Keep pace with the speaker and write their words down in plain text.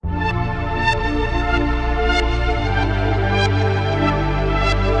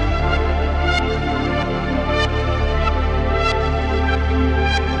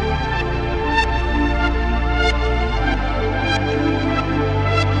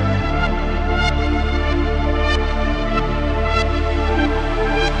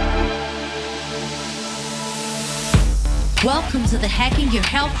to the Hacking Your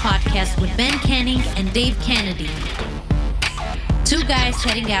Health podcast with Ben Canning and Dave Kennedy. Two guys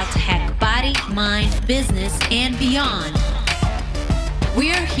heading out to hack body, mind, business, and beyond.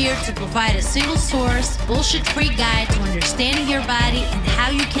 We are here to provide a single source, bullshit-free guide to understanding your body and how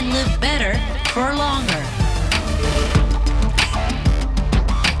you can live better for longer.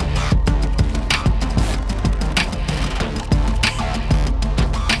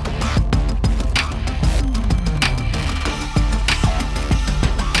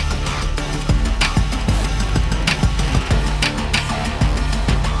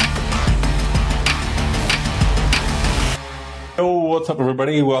 What's up,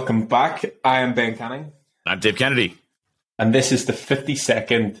 everybody? Welcome back. I am Ben Canning. I'm Dave Kennedy. And this is the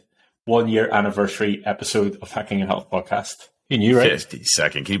 52nd one-year anniversary episode of Hacking Your Health podcast. You knew, right?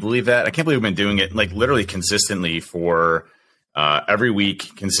 52nd. Can you believe that? I can't believe we've been doing it like literally consistently for every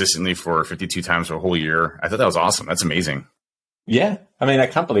week, consistently for 52 times for a whole year. I thought that was awesome. That's amazing. Yeah. I mean, I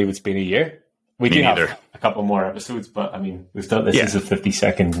can't believe it's been a year. We do neither. have a couple more episodes, but I mean, we've done this is the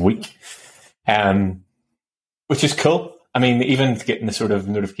 52nd week, which is cool. I mean, even getting the sort of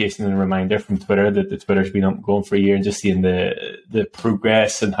notification and reminder from Twitter that the Twitter's been up going for a year and just seeing the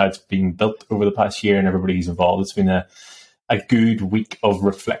progress and how it's been built over the past year and everybody who's involved, it's been a good week of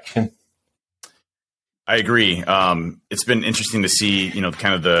reflection. I agree. It's been interesting to see,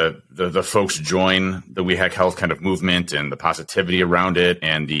 kind of the folks join the We Hack Health kind of movement and the positivity around it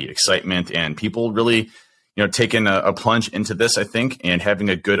and the excitement and people really, taking a plunge into this, I think, and having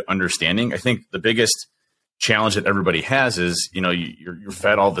a good understanding. I think the biggest challenge that everybody has is, you're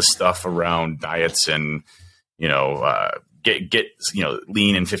fed all this stuff around diets and, get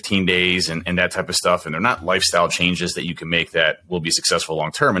lean in 15 days and that type of stuff. And they're not lifestyle changes that you can make that will be successful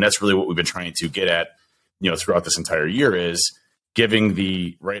long-term. And that's really what we've been trying to get at, throughout this entire year is giving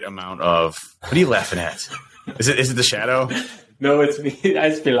the right amount of, what are you laughing at? Is it the shadow? No, it's me. I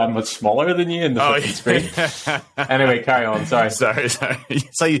just feel I'm much smaller than you in the screen. Anyway, carry on. Sorry. So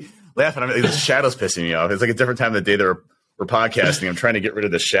you laughing. The shadow's pissing me off. It's like a different time of the day that we're podcasting. I'm trying to get rid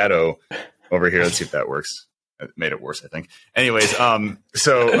of the shadow over here. Let's see if that works. It made it worse, I think. Anyways,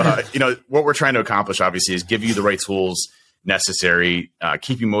 what we're trying to accomplish, obviously, is give you the right tools necessary,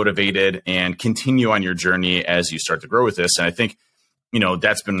 keep you motivated, and continue on your journey as you start to grow with this. And I think,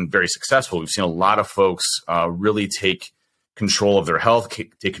 that's been very successful. We've seen a lot of folks really take control of their health,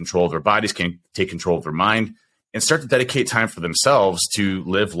 take control of their bodies, can take control of their mind, and start to dedicate time for themselves to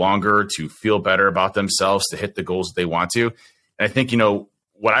live longer, to feel better about themselves, to hit the goals that they want to. And I think,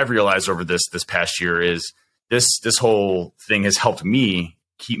 what I've realized over this past year is this whole thing has helped me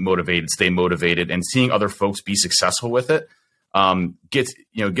keep motivated, stay motivated, and seeing other folks be successful with it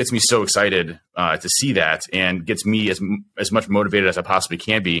gets me so excited to see that and gets me as much motivated as I possibly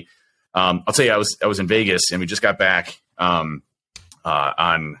can be. I'll tell you, I was in Vegas and we just got back on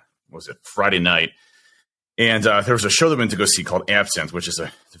Friday night. And there was a show that we went to go see called Absinthe, which is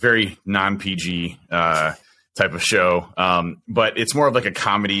a very non-PG type of show. But it's more of like a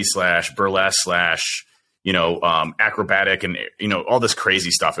comedy / burlesque / acrobatic and, all this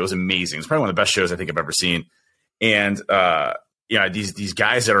crazy stuff. It was amazing. It's probably one of the best shows I think I've ever seen. And, these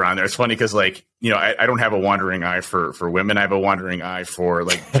guys that are on there, it's funny because I don't have a wandering eye for women. I have a wandering eye for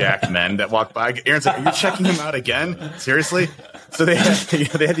jacked men that walk by. Aaron's like, are you checking him out again? Seriously? So they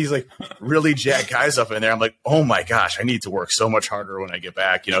had these really jacked guys up in there. I'm like, oh my gosh, I need to work so much harder when I get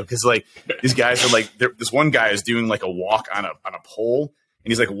back, because these guys are this one guy is doing a walk on a pole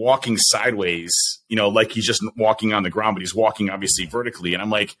and he's walking sideways, like he's just walking on the ground, but he's walking obviously vertically. And I'm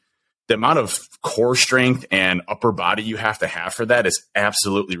like, the amount of core strength and upper body you have to have for that is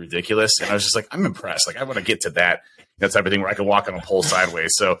absolutely ridiculous. And I was just I'm impressed. I want to get to that type of thing where I can walk on a pole sideways.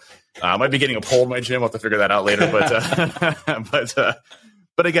 So I might be getting a pole in my gym. I'll have to figure that out later. But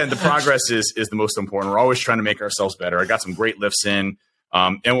again, the progress is the most important. We're always trying to make ourselves better. I got some great lifts in.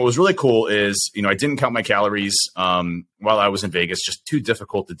 And what was really cool is, I didn't count my calories while I was in Vegas, just too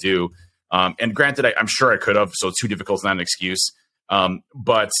difficult to do. And granted, I'm sure I could have, so too difficult is not an excuse.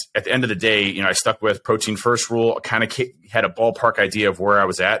 But at the end of the day, I stuck with protein first rule. I kind of had a ballpark idea of where I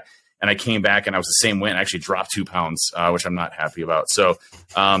was at. And I came back and I was the same weight and actually dropped 2 pounds, which I'm not happy about. So,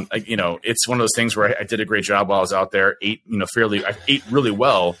 it's one of those things where I did a great job while I was out there, I ate really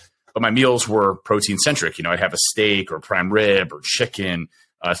well, but my meals were protein centric. I'd have a steak or prime rib or chicken,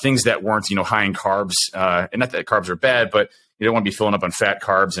 things that weren't, high in carbs. And not that carbs are bad, but you don't want to be filling up on fat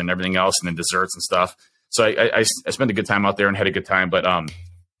carbs and everything else and then desserts and stuff. So I spent a good time out there and had a good time. But,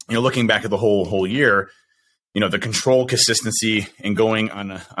 looking back at the whole year, the control consistency and going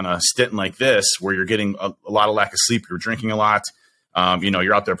on a stint like this, where you're getting a lot of lack of sleep, you're drinking a lot,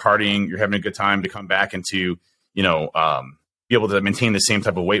 you're out there partying, you're having a good time to come back into, be able to maintain the same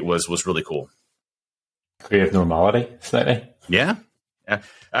type of weight was really cool. Creative normality, slightly. Yeah.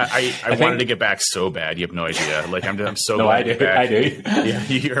 I wanted to get back so bad. You have no idea. Like I'm so no, glad I do. Back. I do. Yeah,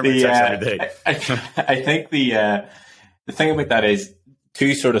 you hear me text every day. I think the thing about that is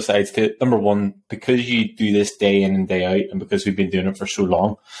two sort of sides to it. Number one, because you do this day in and day out, and because we've been doing it for so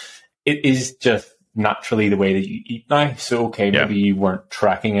long, it is just naturally the way that you eat now. So maybe you weren't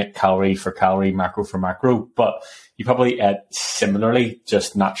tracking it calorie for calorie, macro for macro, but you probably ate similarly,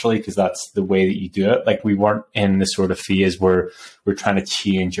 just naturally, because that's the way that you do it. Like, we weren't in the sort of phase where we're trying to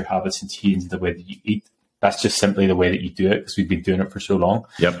change your habits and change the way that you eat. That's just simply the way that you do it, because we've been doing it for so long.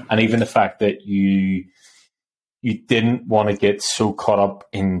 Yep. And even the fact that you didn't want to get so caught up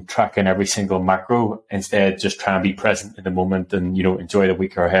in tracking every single macro, instead just try and be present in the moment and, enjoy the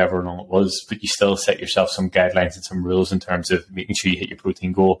week or however long it was, but you still set yourself some guidelines and some rules in terms of making sure you hit your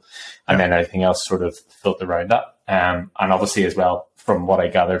protein goal, and then everything else sort of built around that. And obviously as well, from what I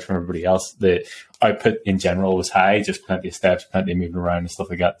gathered from everybody else, the output in general was high, just plenty of steps, plenty of moving around and stuff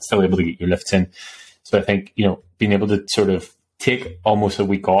like that, still able to get your lifts in. So I think, being able to sort of take almost a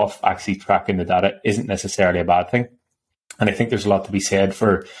week off actually tracking the data isn't necessarily a bad thing. And I think there's a lot to be said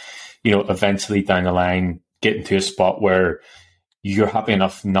for, eventually down the line, getting to a spot where you're happy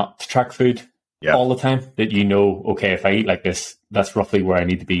enough not to track food all the time, that okay, if I eat like this, that's roughly where I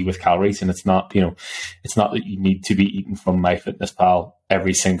need to be with calories. And it's not, it's not that you need to be eating from MyFitnessPal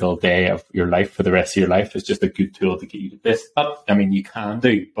every single day of your life for the rest of your life. It's just a good tool to get you to this. But, you can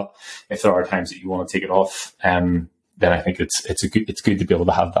do, but if there are times that you want to take it off, then I think it's good to be able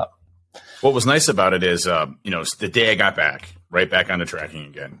to have that. What was nice about it is, the day I got back, right back onto tracking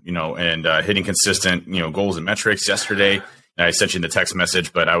again, and hitting consistent, goals and metrics yesterday. I sent you the text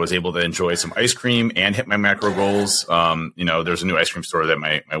message, but I was able to enjoy some ice cream and hit my macro goals. There's a new ice cream store that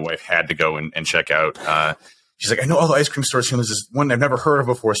my wife had to go and check out. She's like, I know all the ice cream stores. There's this one I've never heard of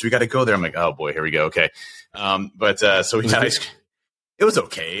before, so we got to go there. I'm like, oh boy, here we go. Okay. So we got ice cream. It was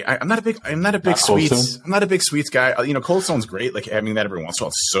okay. I'm not a big sweets. I'm not a big sweets guy. Cold Stone's great. Like, having that every once in a while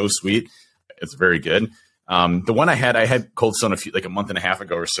is so sweet. It's very good. The one I had Cold Stone a month and a half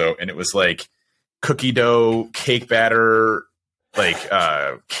ago or so, and it was like cookie dough, cake batter, like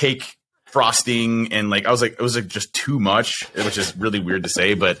cake frosting, and like I was like, it was like just too much, which is really weird to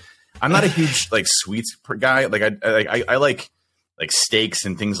say, but I'm not a huge like sweets guy. Like I like steaks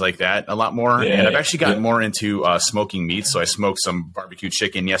and things like that a lot more. And I've actually gotten more into smoking meats. So I smoked some barbecue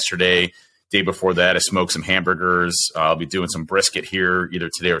chicken yesterday. Day before that, I smoked some hamburgers. I'll be doing some brisket here either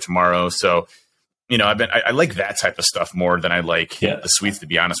today or tomorrow. So, I like that type of stuff more than I like the sweets, to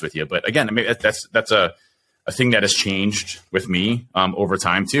be honest with you. But again, that's a thing that has changed with me over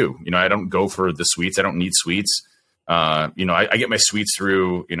time too. I don't go for the sweets. I don't need sweets. I get my sweets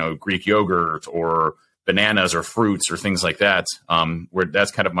through, Greek yogurt or bananas or fruits or things like that, where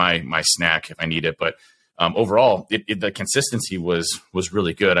that's kind of my snack if I need it. But overall, the consistency was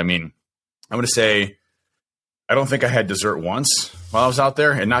really good. I'm going to say I don't think I had dessert once while I was out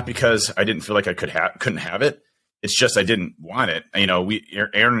there, and not because I didn't feel like I couldn't have it. It's just I didn't want it.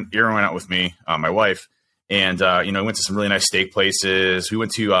 Aaron went out with me, my wife, and we went to some really nice steak places. We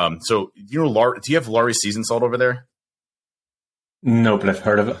went to do you have Laurie's seasoned salt over there? No, but I've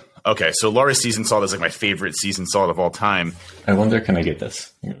heard of it. Okay, so Laurie's seasoned salt is like my favorite seasoned salt of all time. I wonder, can I get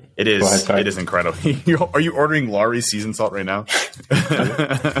this? It is. It is incredible. Are you ordering Laurie's seasoned salt right now?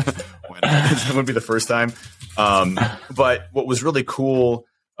 That would be the first time. But what was really cool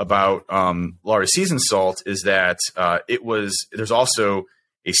about Laurie's seasoned salt is that there's also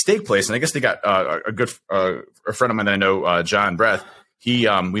a steak place, and I guess they got a friend of mine that I know, John Breath.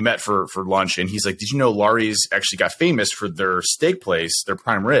 We met for lunch, and he's like, did you know Laurie's actually got famous for their steak place, their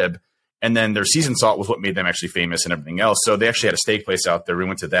prime rib, and then their seasoned salt was what made them actually famous and everything else. So they actually had a steak place out there. We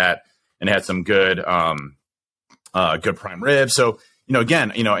went to that and had some good prime rib. So,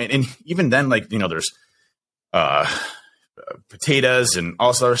 again, and even then, there's potatoes and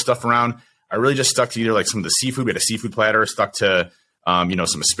all this other stuff around. I really just stuck to either like some of the seafood. We had a seafood platter, stuck to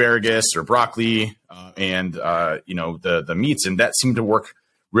some asparagus or broccoli, and the meats, and that seemed to work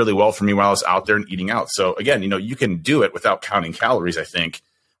really well for me while I was out there and eating out. So again, you can do it without counting calories. I think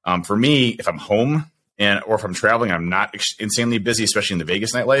for me, if I'm home or if I'm traveling, I'm not insanely busy, especially in the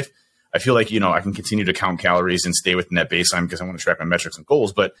Vegas nightlife. I feel like I can continue to count calories and stay within that baseline because I want to track my metrics and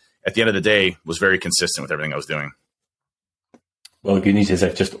goals. But at the end of the day, was very consistent with everything I was doing. Well, the good news is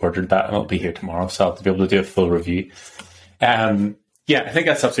I've just ordered that and it'll be here tomorrow, so I'll be able to do a full review. Yeah, I think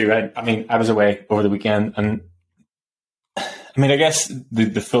that's absolutely right. I was away over the weekend, and I guess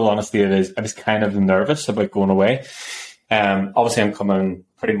the full honesty of it is I was kind of nervous about going away. Obviously, I'm coming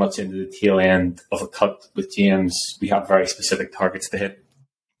pretty much into the tail end of a cut with James. We have very specific targets to hit.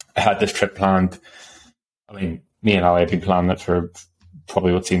 I had this trip planned. I mean, me and Ali have been planning it for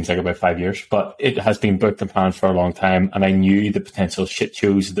probably what seems like about 5 years, but it has been booked and planned for a long time. And I knew the potential shit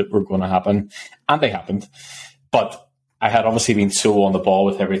shows that were going to happen, and they happened. But I had obviously been so on the ball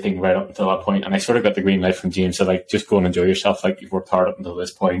with everything right up until that point, and I sort of got the green light from James to like, just go and enjoy yourself. Like, you've worked hard up until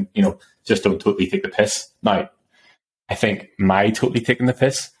this point, just don't totally take the piss. Now, I think my totally taking the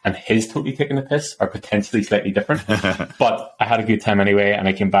piss and his totally taking the piss are potentially slightly different. But I had a good time anyway, and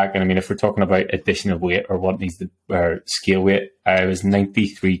I came back. And I mean, if we're talking about addition of weight or what needs to, or scale weight, I was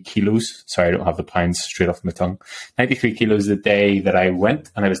 93 kilos. Sorry, I don't have the pounds straight off my tongue. 93 kilos the day that I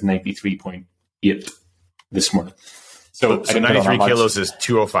went, and I was 93.8 this morning. So 93 kilos is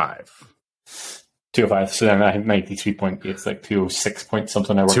 205. 205. So then I have 93.8. It's like 206 point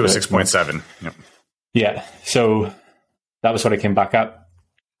something. 206.7. Yep. Yeah. So that was what I came back at.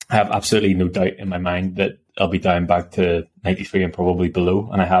 I have absolutely no doubt in my mind that I'll be down back to 93 and probably below.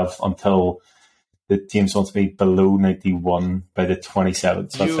 And I have until the James wants me below 91 by the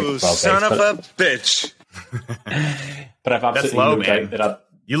 27th. So you that's like 12 son days. of a bitch. But I've absolutely low, no doubt that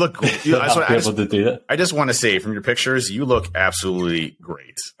you look cool. I'll be able to do that. I just want to say, from your pictures, you look absolutely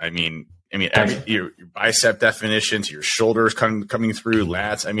great. I mean, your bicep definitions, your shoulders coming through,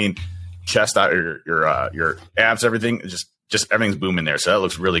 lats. I mean, chest out, your abs, everything, just everything's booming there. So that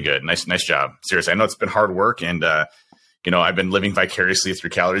looks really good. Nice job. Seriously, I know it's been hard work, and I've been living vicariously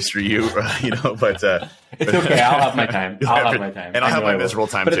through calories through you. But it's okay. I'll have my time. And I'll have my miserable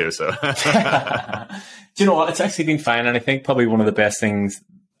time too. So, do you know what? It's actually been fine, and I think probably one of the best things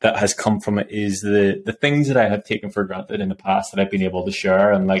that has come from it is the things that I have taken for granted in the past that I've been able to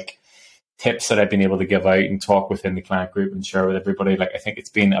share, and like tips that I've been able to give out and talk within the client group and share with everybody. Like, I think it's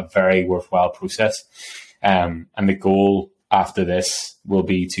been a very worthwhile process. And the goal after this will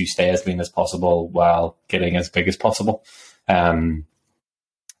be to stay as lean as possible while getting as big as possible. But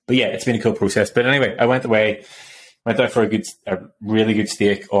yeah, it's been a cool process. But anyway, I went out for a really good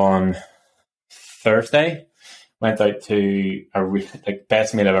steak on Thursday. Went out to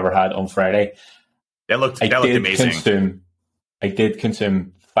best meal I've ever had on Friday. That looked amazing. I did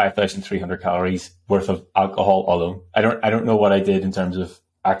consume 5,300 calories worth of alcohol alone. I don't know what I did in terms of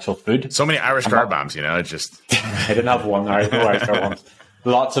actual food. So many Irish car bombs, it just... I didn't have no Irish car bombs.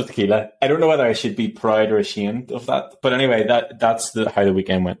 Lots of tequila. I don't know whether I should be proud or ashamed of that. But anyway, that's how the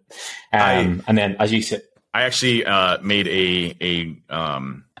weekend went. And then, as you said... I actually made a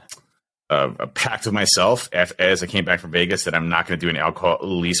pact with myself as I came back from Vegas that I'm not going to do any alcohol at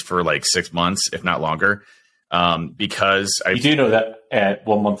least for like 6 months, if not longer. Because you do know that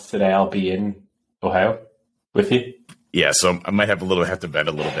 1 month today I'll be in Ohio with you. Yeah, so I might have to bet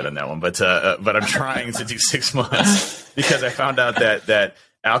a little bit on that one, but I'm trying to do 6 months because I found out that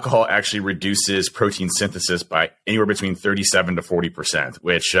alcohol actually reduces protein synthesis by anywhere between 37 to 40%,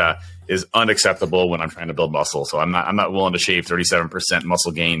 which is unacceptable when I'm trying to build muscle. So I'm not willing to shave 37%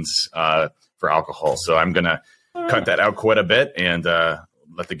 muscle gains for alcohol. So I'm gonna cut that out quite a bit and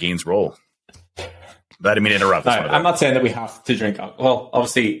let the gains roll. But I didn't mean to interrupt. No, I'm not saying that we have to drink alcohol. Well,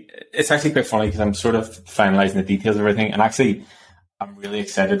 obviously, it's actually quite funny because I'm sort of finalizing the details of everything. And actually, I'm really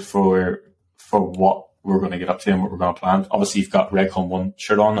excited for what we're going to get up to and what we're going to plan. Obviously, you've got Reg Home 1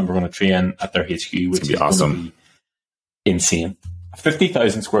 shirt on, and we're going to train at their HQ, which is awesome. Going to be insane.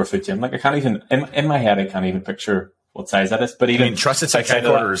 50,000 square foot gym. Like, I can't even, in my head, I can't even picture what size that is. But even Trusted Tech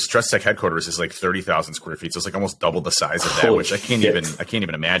headquarters is like 30,000 square feet. So it's like almost double the size of that, which I can't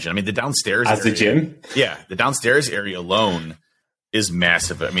even imagine. I mean, the downstairs as the gym. Yeah, the downstairs area alone is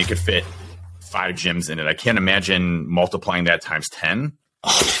massive. I mean, it could fit 5 gyms in it. I can't imagine multiplying that times 10.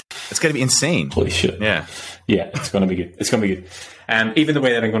 It's going to be insane. Holy shit. Yeah, it's going to be good. It's going to be good. Even the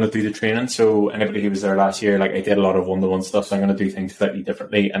way that I'm going to do the training. So anybody who was there last year, like I did a lot of one-to-one stuff. So I'm going to do things slightly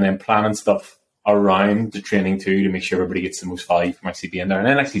differently, and then planning stuff around the training too to make sure everybody gets the most value from actually being there, and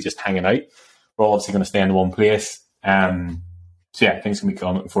then actually just hanging out. We're all obviously going to stay in one place. So yeah, things can be cool.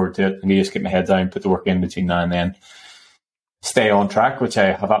 I'm looking forward to it. I'm going to just get my head down, put the work in between now and then, stay on track, which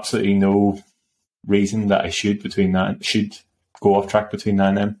I have absolutely no reason that I should go off track between now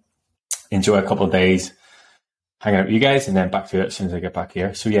and then. Enjoy a couple of days hanging out with you guys, and then back to it as soon as I get back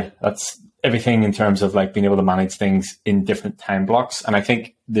here. So yeah, that's everything in terms of like being able to manage things in different time blocks. And I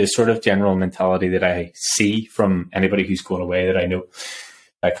think the sort of general mentality that I see from anybody who's going away that I know,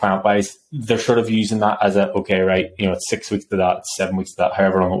 client wise, they're sort of using that as it's 6 weeks to that, 7 weeks to that,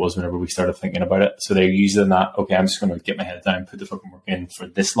 however long it was whenever we started thinking about it. So they're using that, okay, I'm just going to get my head down, put the fucking work in for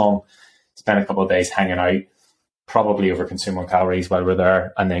this long, spend a couple of days hanging out, probably over consume on calories while we're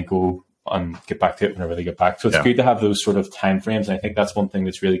there, and then go and get back to it whenever they get back. So it's Yeah. good to have those sort of time frames. And I think that's one thing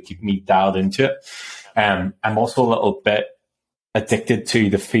that's really kept me dialed into it. I'm also a little bit addicted to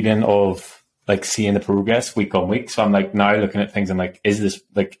the feeling of like seeing the progress week on week. So I'm like now looking at things, I'm like, is this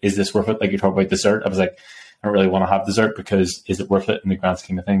worth it? Like you talk about dessert. I was like, I don't really want to have dessert because is it worth it in the grand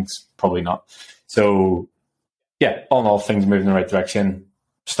scheme of things? Probably not. So yeah, all in all, things moving in the right direction,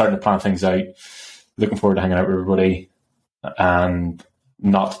 starting to plan things out, looking forward to hanging out with everybody and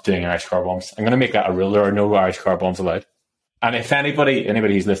not doing Irish car bombs. I'm going to make that a rule. There are no Irish car bombs allowed. And if anybody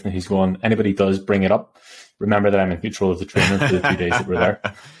who's listening, who's going, anybody does bring it up, remember that I'm in control of the training for the 2 days that we're there.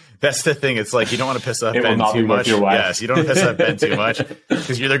 That's the thing. It's like you don't want to piss off It will Ben not too be worth much. your while. Yes, you don't want to piss off Ben too much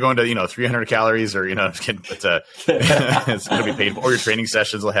because you're either going to 300 calories or it's going to be paid for. Or your training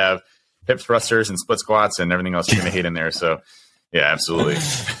sessions will have hip thrusters and split squats and everything else you're going to hate in there. So yeah, absolutely.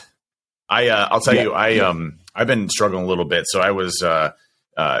 I'll tell you, I've been struggling a little bit. So I was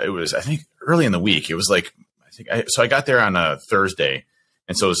it was I think early in the week. It was like I got there on a Thursday.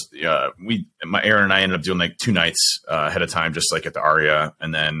 And so Aaron and I ended up doing like 2 nights ahead of time, just like at the Aria.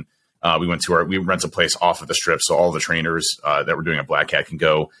 And then we rent a place off of the strip. So all the trainers that were doing a Black Cat can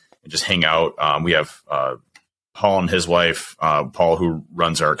go and just hang out. We have Paul and his wife, Paul, who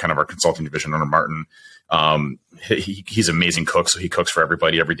runs our consulting division under Martin. He's an amazing cook. So he cooks for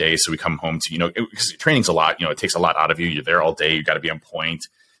everybody every day. So we come home to, because training's a lot, it takes a lot out of you. You're there all day. You got to be on point.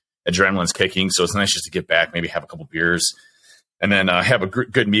 Adrenaline's kicking. So it's nice just to get back, maybe have a couple beers. And then have a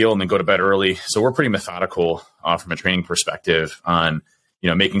good meal and then go to bed early. So we're pretty methodical from a training perspective on,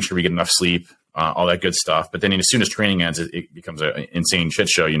 making sure we get enough sleep, all that good stuff. But then as soon as training ends, it becomes an insane shit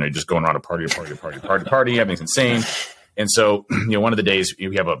show. You're just going around to party. Everything's insane. And so, one of the days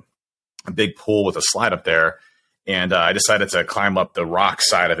we have a big pool with a slide up there. And I decided to climb up the rock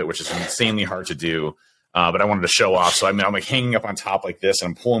side of it, which is insanely hard to do. But I wanted to show off. So I'm like hanging up on top like this and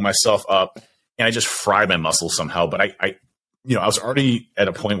I'm pulling myself up and I just fried my muscles somehow. But I was already at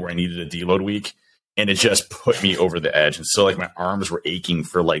a point where I needed a deload week and it just put me over the edge. And so like my arms were aching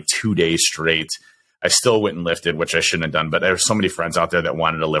for like 2 days straight. I still went and lifted, which I shouldn't have done, but there were so many friends out there that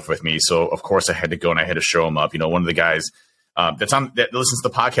wanted to lift with me. So of course I had to go and I had to show them up. One of the guys that listens to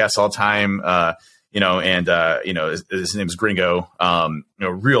the podcast all the time, his name is Gringo,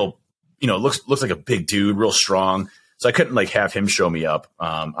 real, looks like a big dude, real strong. So I couldn't like have him show me up,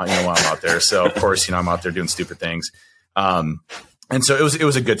 while I'm out there. So of course, I'm out there doing stupid things. And so it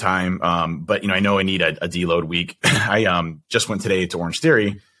was a good time. But I know I need a deload week. I just went today to Orange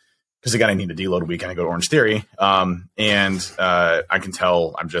Theory because again, I need a deload week and I go to Orange Theory. And I can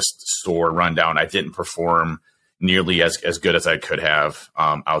tell I'm just sore, run down. I didn't perform nearly as good as I could have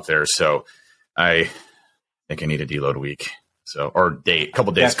out there. So I think I need a deload week. So, or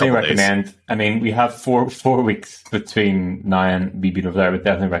couple days. Recommend. I mean, we have four weeks between now and me being over there. I would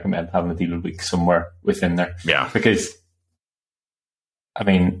definitely recommend having a deload week somewhere within there. Yeah. Because, I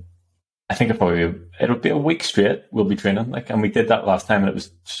mean, I think it'll be a week straight we'll be training. And we did that last time and it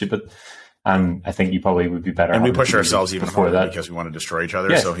was stupid. And I think you probably would be better. And we push ourselves even before that because we want to destroy each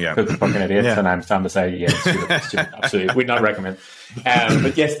other. Yes, so yeah, because we're fucking idiots, and I'm standing beside you. Yeah, stupid, absolutely. We'd not recommend.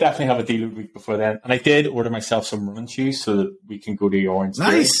 But yes, definitely have a deload week before then. And I did order myself some running shoes so that we can go to Orange.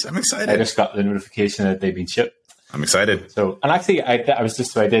 Nice, Theory. I'm excited. I just got the notification that they've been shipped. I'm excited. So, and actually, I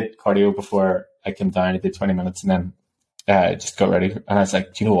did cardio before I came down. I did 20 minutes and then just got ready. And I was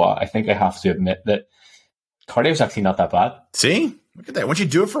like, do you know what? I think I have to admit that cardio is actually not that bad. See? Look at that. Once you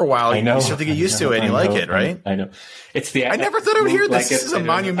do it for a while, you start to get used to it and you like it, right? I know. It's I never thought I would hear this. This is a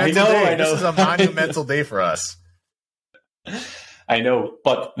monumental day. This is a monumental day for us. I know.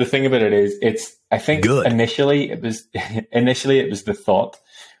 But the thing about it is, I think good. Initially it was the thought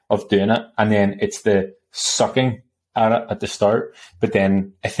of doing it. And then it's the sucking at it at the start. But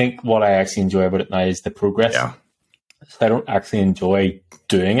then I think what I actually enjoy about it now is the progress. Yeah. So I don't actually enjoy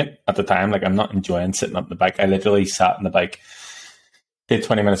doing it at the time. Like I'm not enjoying sitting up in the bike. I literally sat in the bike, did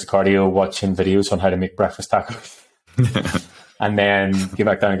 20 minutes of cardio, watching videos on how to make breakfast tacos, and then get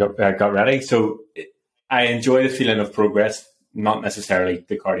back down and got ready. So I enjoy the feeling of progress, not necessarily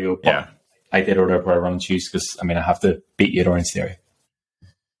the cardio. But yeah. I did order a pair of running shoes because I have to beat you at Orange Theory.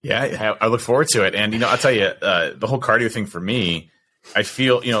 Yeah, I look forward to it. And I'll tell you, the whole cardio thing for me, I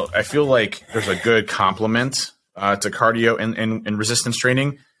feel like there's a good complement to cardio and resistance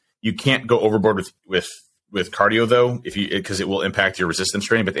training. You can't go overboard with cardio though, because it will impact your resistance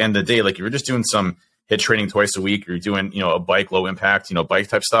training. But at the end of the day, like if you're just doing some HIIT training twice a week, or you're doing, a bike low impact, bike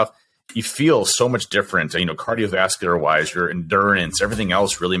type stuff, you feel so much different, cardiovascular wise, your endurance, everything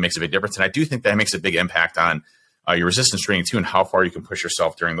else really makes a big difference. And I do think that makes a big impact on your resistance training too, and how far you can push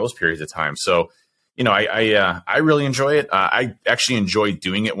yourself during those periods of time. So, I really enjoy it. I actually enjoy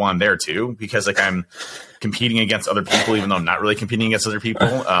doing it while I'm there too, because like I'm competing against other people, even though I'm not really competing against other people.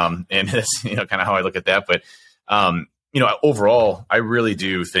 And that's, kind of how I look at that. But, overall, I really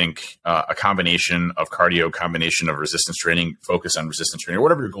do think a combination of cardio, combination of resistance training, focus on resistance training, or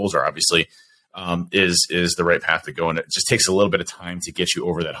whatever your goals are, obviously, is the right path to go. And it just takes a little bit of time to get you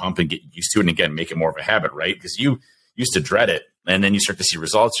over that hump and get used to it. And again, make it more of a habit, right? Because you used to dread it, and then you start to see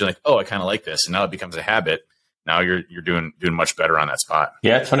results. You're like, oh, I kind of like this. And now it becomes a habit. Now you're doing much better on that spot.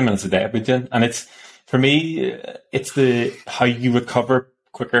 Yeah, 20 minutes a day I've been doing. And it's, for me, it's how you recover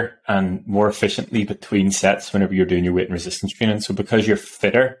quicker and more efficiently between sets whenever you're doing your weight and resistance training. So because you're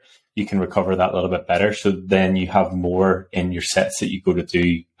fitter, you can recover that a little bit better. So then you have more in your sets that you go to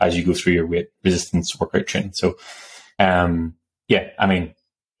do as you go through your weight resistance workout training. So, I mean,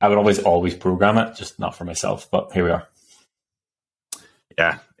 I would always program it, just not for myself, but here we are.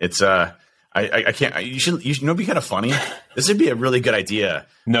 Yeah, it's I can't. You should be kind of funny. This would be a really good idea.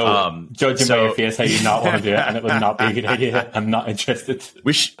 No, judging by your face, I do not want to do it, and it would not be a good idea. I'm not interested.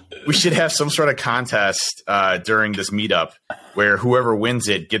 We should have some sort of contest during this meetup where whoever wins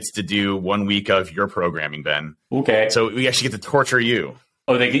it gets to do 1 week of your programming, Ben. Okay. So we actually get to torture you.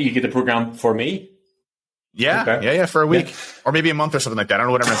 Oh, you get the program for me? Yeah, okay. yeah, for a week or maybe a month or something like that. I don't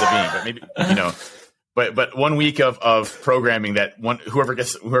know what it ends up being, but maybe But 1 week of programming that whoever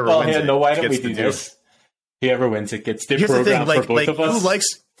wins it. No, why don't we do this? Whoever wins it gets the program for both of us. Who likes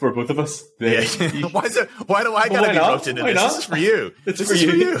for both of us? Yeah. Why do I gotta be roped into this? This is for you. This is for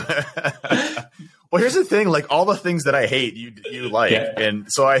you. Well, here's the thing: like all the things that I hate, you like,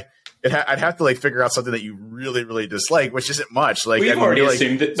 and so I'd have to like figure out something that you really, really dislike, which isn't much. Like we've already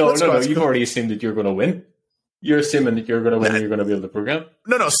assumed that. No. You've already assumed that you're going to win. You're assuming that you're going to win and you're going to be able to program?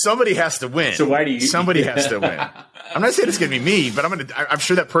 No, somebody has to win. So why do you? Somebody has to win. I'm not saying it's going to be me, but I'm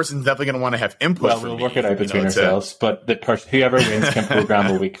sure that person's definitely going to want to have input. Well, we'll work it out between ourselves. But whoever wins can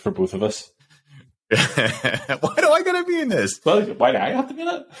program a week for both of us. Why do I got to be in this? Well, why do I have to be in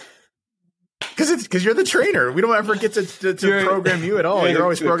it? Because you're the trainer. We don't ever get to program you at all. You're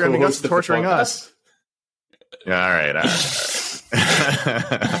always programming us, torturing us. Yeah, all right.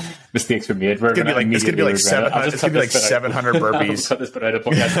 Mistakes were made. It's gonna be like 700 burpees. Cut this bit out of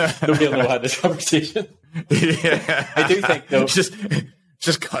podcast. Nobody will know how this conversation. Yeah. I do think though.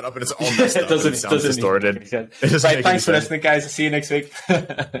 Just cut up and it's all messed up. It sounds distorted. Right, thanks for listening, guys. I'll see you next week.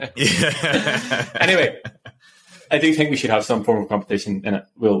 Anyway, I do think we should have some form of competition in it.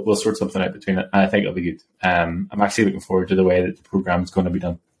 We'll sort something out between it, and I think it'll be good. I'm actually looking forward to the way that the program is going to be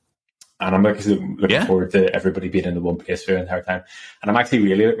done. And I'm looking forward to everybody being in the one place for the entire time. And I'm actually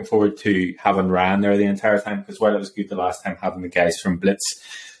really looking forward to having Ryan there the entire time, because while it was good the last time having the guys from Blitz,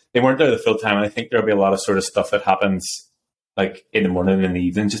 they weren't there the full time. And I think there'll be a lot of sort of stuff that happens like in the morning and in the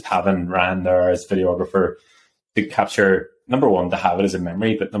evening, just having Ryan there as videographer to capture, number one, to have it as a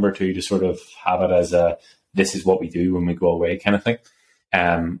memory, but number two, to sort of have it as this is what we do when we go away kind of thing.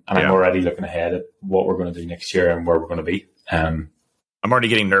 I'm already looking ahead at what we're going to do next year and where we're going to be. I'm already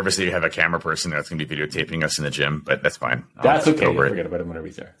getting nervous that you have a camera person there that's going to be videotaping us in the gym, but that's fine. That's okay. Forget about him whenever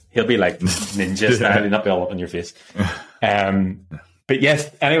he's there. He'll be like ninja style, he'll not be all up in your face. But yes,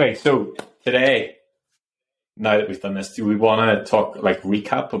 anyway, so today, now that we've done this, do we want to talk, like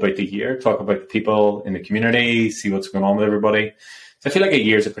recap about the year, talk about the people in the community, see what's going on with everybody? So I feel like a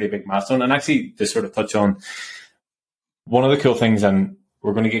year is a pretty big milestone. And actually, to sort of touch on one of the cool things, and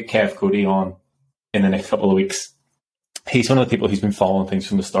we're going to get Kev Cody on in the next couple of weeks. He's one of the people who's been following things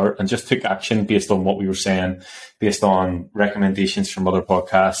from the start and just took action based on what we were saying, based on recommendations from other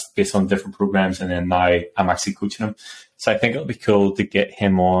podcasts, based on different programs. And then now I'm actually coaching him. So I think it'll be cool to get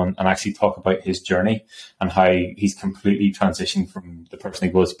him on and actually talk about his journey and how he's completely transitioned from the person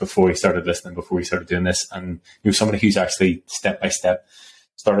he was before he started listening, before he started doing this. And somebody who's actually step by step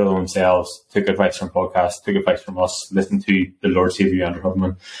started on themselves, took advice from podcasts, took advice from us, listened to the Lord Savior Andrew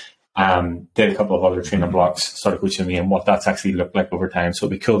Hubman. Did a couple of other training blocks, started coaching me, and what that's actually looked like over time. So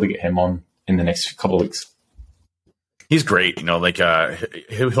it'd be cool to get him on in the next couple of weeks. He's great,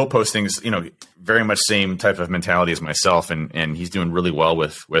 he'll post things, very much same type of mentality as myself, and he's doing really well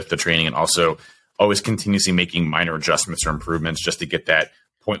with the training, and also always continuously making minor adjustments or improvements just to get that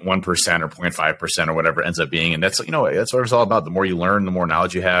 0.1% or 0.5% or whatever it ends up being. And that's that's what it's all about. The more you learn, the more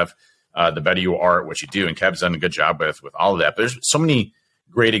knowledge you have, the better you are at what you do. And Kev's done a good job with all of that. But there's so many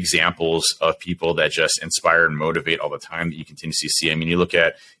great examples of people that just inspire and motivate all the time that you continuously see. I mean, you look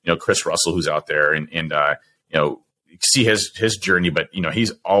at, Chris Russell, who's out there and you see his journey, but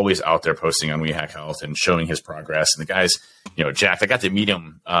he's always out there posting on We Hack Health and showing his progress. And the guys, Jack, I got to meet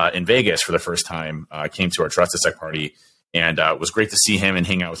him in Vegas for the first time, came to our Trusted Tech party. And it was great to see him and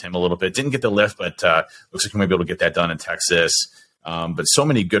hang out with him a little bit. Didn't get the lift, but looks like we might be able to get that done in Texas. But so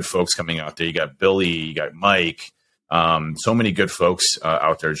many good folks coming out there. You got Billy, you got Mike, so many good folks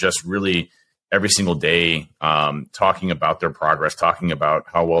out there just really every single day talking about their progress, talking about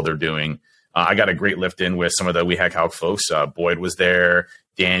how well they're doing. I got a great lift in with some of the We Hack Hawk folks. Boyd was there,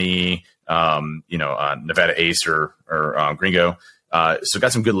 Danny, Nevada Ace or Gringo. So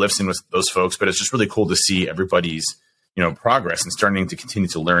got some good lifts in with those folks, but it's just really cool to see everybody's, progress and starting to continue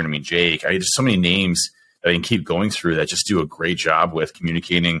to learn. I mean, Jake, just so many names that I can keep going through that just do a great job with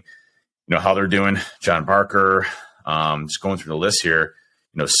communicating, how they're doing. John Barker, just going through the list here,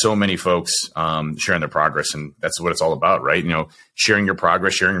 so many folks sharing their progress, and that's what it's all about, right? Sharing your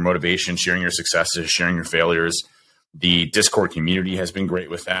progress, sharing your motivation, sharing your successes, sharing your failures. The Discord community has been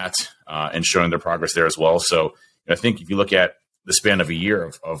great with that and showing their progress there as well. So I think if you look at the span of a year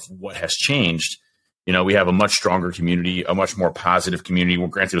of what has changed, we have a much stronger community, a much more positive community. Well,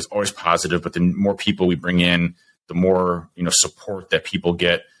 granted, it's always positive, but the more people we bring in, the more, support that people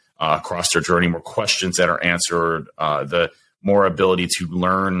get across their journey, more questions that are answered, the more ability to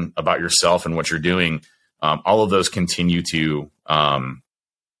learn about yourself and what you're doing. All of those continue to,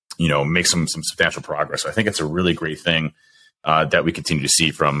 make some substantial progress. So I think it's a really great thing that we continue to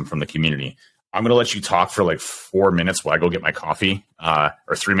see from the community. I'm going to let you talk for like 4 minutes while I go get my coffee,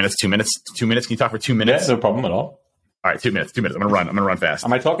 or 3 minutes, 2 minutes. 2 minutes. Can you talk for 2 minutes? Yeah, no problem at all. All right, 2 minutes. I'm going to run fast.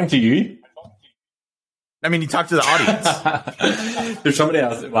 Am I talking to you? I mean, you talk to the audience. There's somebody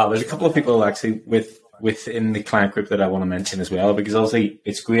else. Well, there's a couple of people actually within the client group that I want to mention as well, because obviously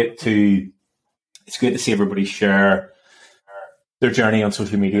it's great to see everybody share their journey on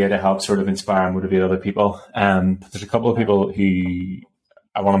social media to help sort of inspire and motivate other people. There's a couple of people who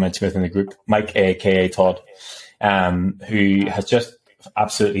I want to mention within the group. Mike, aka Todd, who has just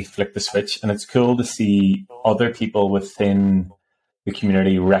absolutely flicked the switch, and it's cool to see other people within the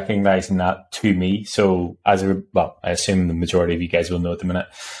community recognizing that to me. So I assume the majority of you guys will know at the minute.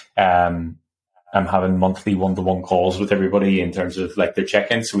 I'm having monthly one-to-one calls with everybody in terms of like their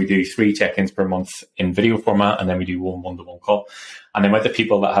check-ins. So we do 3 check-ins per month in video format, and then we do one-to-one call. And the amount of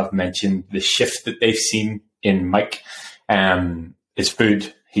people that have mentioned the shift that they've seen in Mike, his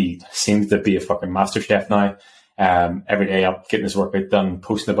food. He seems to be a fucking master chef now. Every day up, getting his workout done,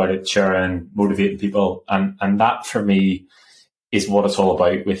 posting about it, sharing, motivating people. And that for me is what it's all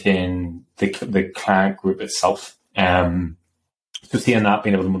about within the client group itself. So seeing that,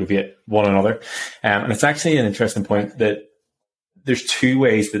 being able to motivate one another. And it's actually an interesting point that there's 2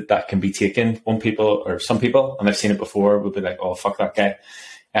 ways that can be taken. Some people, and I've seen it before, would be like, oh, fuck that guy.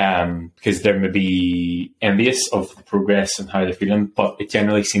 Because they're maybe envious of the progress and how they're feeling, but it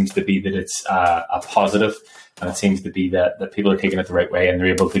generally seems to be that it's a positive, and it seems to be that people are taking it the right way, and they're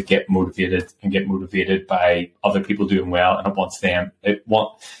able to get motivated by other people doing well, and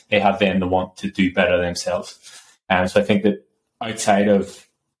they have then the want to do better themselves. So I think that outside of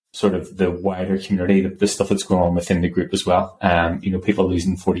sort of the wider community, the stuff that's going on within the group as well, people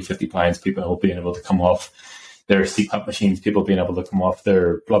losing 40, 50 pounds, people being able to come off their CPAP machines, people being able to come off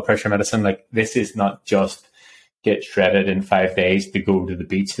their blood pressure medicine. Like, this is not just get shredded in 5 days to go to the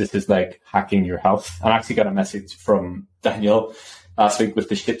beach. This is like hacking your health. I actually got a message from Daniel last week with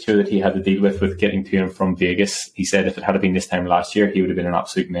the shit show that he had to deal with getting to and from Vegas. He said if it had been this time last year, he would have been an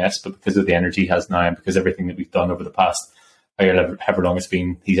absolute mess. But because of the energy he has now, and because everything that we've done over the past however long it's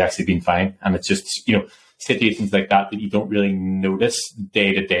been, he's actually been fine. And it's just, situations like that you don't really notice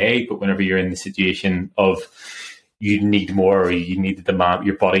day to day, but whenever you're in the situation of you need more, or you need the demand,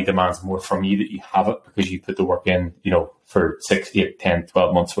 your body demands more from you, that you have it because you put the work in, for 6, 8, 10,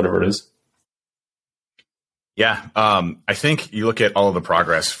 12 months, whatever it is. Yeah. I think you look at all of the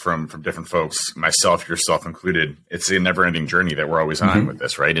progress from different folks, myself, yourself included. It's a never ending journey that we're always on with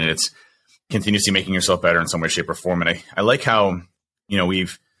this, right? And it's continuously making yourself better in some way, shape, or form. And I like how,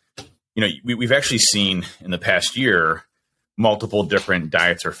 we've actually seen in the past year multiple different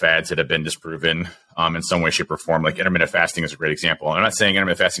diets or fads that have been disproven in some way, shape, or form. Like intermittent fasting is a great example. And I'm not saying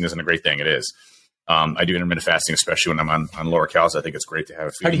intermittent fasting isn't a great thing. It is. I do intermittent fasting, especially when I'm on lower calories. I think it's great to have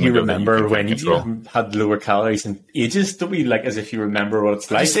a feeding. How do you remember when you had lower calories in ages? Don't we, like, as if you remember what it's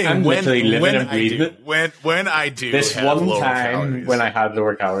like? I'm literally living and breathing it. When I do this one time calories. When I had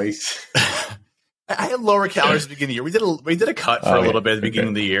lower calories. I had lower calories at the beginning of the year. We did a cut for a little bit at the beginning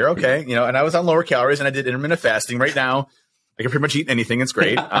of the year. Okay. And I was on lower calories and I did intermittent fasting. Right now, I can pretty much eat anything. It's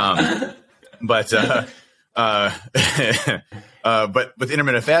great. But with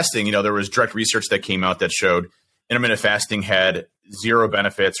intermittent fasting, there was direct research that came out that showed intermittent fasting had 0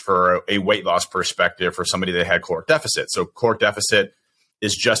 benefits for a weight loss perspective for somebody that had caloric deficit. So caloric deficit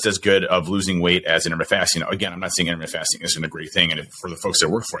is just as good of losing weight as intermittent fasting. Now, again, I'm not saying intermittent fasting isn't a great thing, and if, for the folks that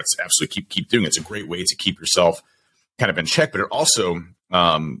work for it, it's absolutely keep doing it. It's a great way to keep yourself kind of in check. But it also,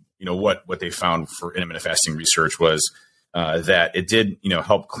 what they found for intermittent fasting research was that it did,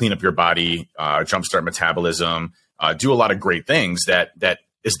 help clean up your body, jumpstart metabolism, do a lot of great things that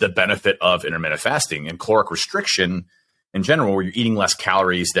is the benefit of intermittent fasting. And caloric restriction in general, where you're eating less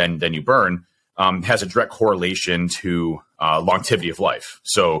calories than you burn, has a direct correlation to longevity of life.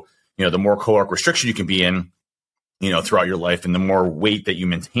 So, the more caloric restriction you can be in, throughout your life, and the more weight that you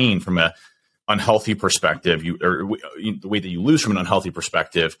maintain from a unhealthy perspective, the weight that you lose from an unhealthy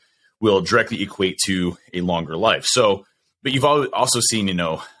perspective will directly equate to a longer life. So, but you've also seen,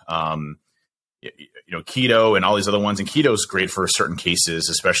 keto and all these other ones, and keto is great for certain cases,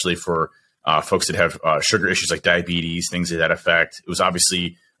 especially for folks that have sugar issues like diabetes, things of that effect. It was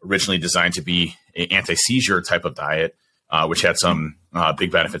obviously originally designed to be an anti-seizure type of diet, which had some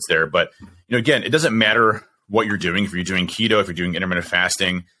big benefits there. But, again, it doesn't matter what you're doing. If you're doing keto, if you're doing intermittent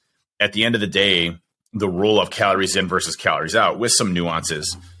fasting, at the end of the day, the rule of calories in versus calories out, with some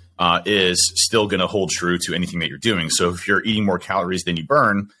nuances, is still going to hold true to anything that you're doing. So if you're eating more calories than you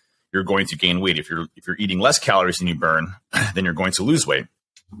burn, you're going to gain weight. If you're eating less calories than you burn, then you're going to lose weight.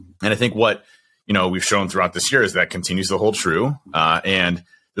 And I think what we've shown throughout this year is that continues to hold true. And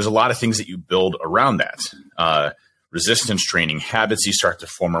there's a lot of things that you build around that. Resistance training, habits you start to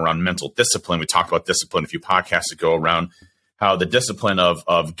form around mental discipline. We talked about discipline a few podcasts ago around how the discipline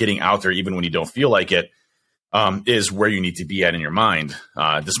of getting out there even when you don't feel like it is where you need to be at in your mind.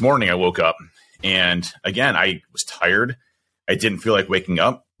 This morning I woke up and again, I was tired. I didn't feel like waking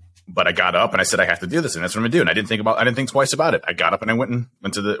up, but I got up and I said, I have to do this. And that's what I'm gonna do. And I didn't think twice about it. I got up and I went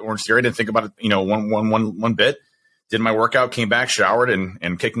to the Orange Theory. I didn't think about it, one bit, did my workout, came back, showered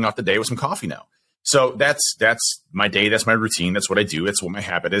and kicking off the day with some coffee now. So that's my day. That's my routine. That's what I do. That's what my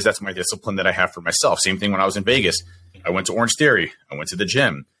habit is. That's my discipline that I have for myself. Same thing when I was in Vegas. I went to Orange Theory. I went to the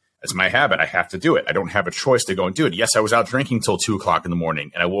gym. That's my habit. I have to do it. I don't have a choice to go and do it. Yes, I was out drinking till 2:00 in the morning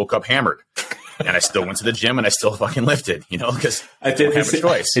and I woke up hammered and I still went to the gym and I still fucking lifted, because I don't have a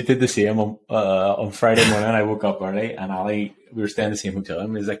choice. I did the same on Friday morning. I woke up early and we were staying in the same hotel and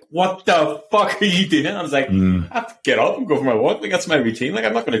he was like, what the fuck are you doing? And I was like, I have to get up and go for my walk. Like, that's my routine. Like,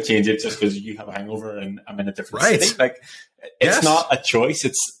 I'm not going to change it just because you have a hangover and I'm in a different city. Like, it's not a choice.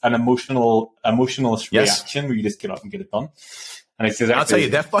 It's an emotional reaction where you just get up and get it done. And I'll tell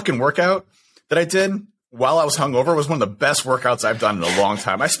you, that fucking workout that I did while I was hungover was one of the best workouts I've done in a long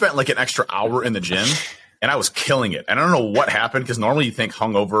time. I spent like an extra hour in the gym and I was killing it. And I don't know what happened because normally you think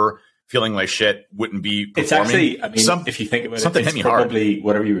hungover, feeling like shit wouldn't be performing. It's actually, if you think about it, it's probably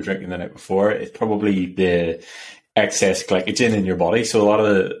whatever you were drinking the night before. It's probably the excess glycogen in your body. So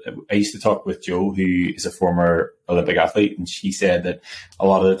I used to talk with Jo, who is a former Olympic athlete, and she said that a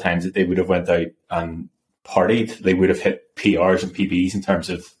lot of the times that they would have went out and partied, they would have hit PRs and PBs in terms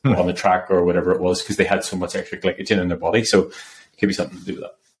of on the track or whatever it was because they had so much extra glycogen in their body. So it could be something to do with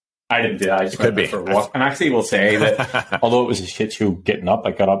that. I didn't do that. I just went for a walk. And actually will say that although it was a shit show getting up,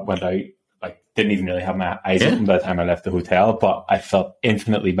 I got up, went out, like didn't even really have my eyes open by the time I left the hotel, but I felt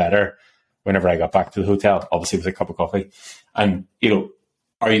infinitely better whenever I got back to the hotel, obviously with a cup of coffee. And,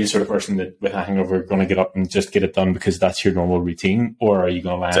 are you the sort of person that with a hangover going to get up and just get it done because that's your normal routine? Or are you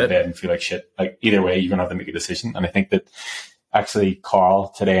going to lie in bed and feel like shit? Like either way, you're going to have to make a decision. And I think that actually Carl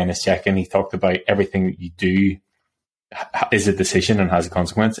today in his check-in, he talked about everything that you do is a decision and has a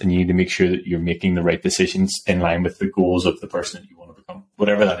consequence. And you need to make sure that you're making the right decisions in line with the goals of the person that you want to become,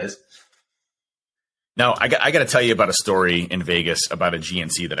 whatever that is. Now, I got to tell you about a story in Vegas about a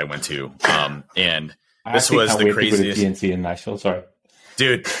GNC that I went to. And this was the craziest. GNC in Nashville, sorry.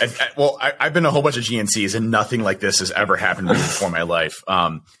 Dude, I've been to a whole bunch of GNCs and nothing like this has ever happened to me before in my life.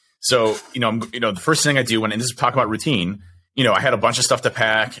 So, the first thing I do and this is talk about routine, I had a bunch of stuff to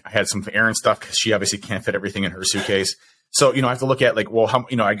pack. I had some Erin stuff because she obviously can't fit everything in her suitcase. So, I have to look at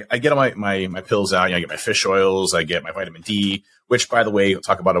I get all my pills out. I get my fish oils. I get my vitamin D, which by the way, I'm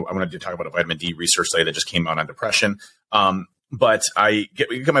going to talk about a vitamin D research study that just came out on depression. But I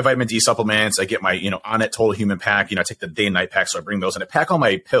get my vitamin D supplements. I get my, Onnit Total Human Pack. I take the day and night pack. So I bring those and I pack all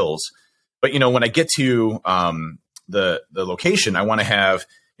my pills. But, when I get to the location, I want to have,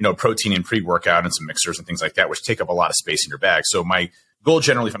 protein and pre-workout and some mixers and things like that, which take up a lot of space in your bag. So my goal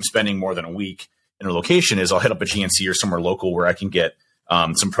generally, if I'm spending more than a week in a location, is I'll hit up a GNC or somewhere local where I can get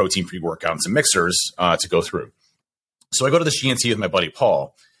some protein pre-workout and some mixers to go through. So I go to the GNC with my buddy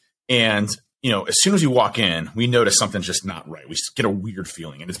Paul, and as soon as we walk in, we notice something's just not right. We just get a weird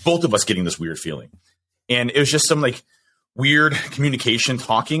feeling, and it's both of us getting this weird feeling. And it was just some weird communication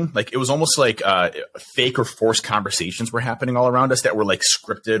talking. Like it was almost like fake or forced conversations were happening all around us that were like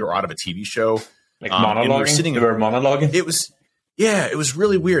scripted or out of a TV show. Like monologuing? They were monologuing? It was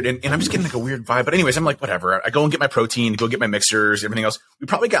really weird. And I'm just getting like a weird vibe. But anyways, I'm like, whatever. I go and get my protein, go get my mixers, everything else. We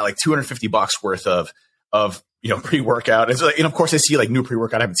probably got like $250 worth of pre-workout. And so, like, of course I see like new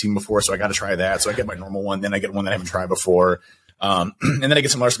pre-workout I haven't seen before. So I got to try that. So I get my normal one. Then I get one that I haven't tried before. And then I get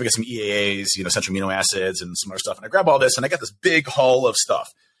some other stuff. I get some EAAs, essential amino acids and some other stuff. And I grab all this and I got this big haul of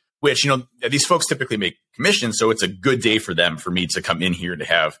stuff, which, these folks typically make commission. So it's a good day for them, for me to come in here to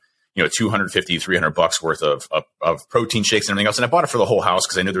have, $250, $300 worth of protein shakes and everything else. And I bought it for the whole house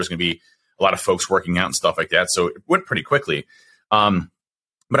because I knew there was going to be a lot of folks working out and stuff like that. So it went pretty quickly.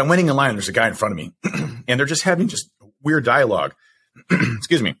 But I'm waiting in line. And there's a guy in front of me and they're just having just weird dialogue.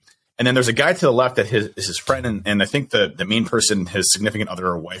 Excuse me. And then there's a guy to the left that is his friend. And I think the main person, his significant other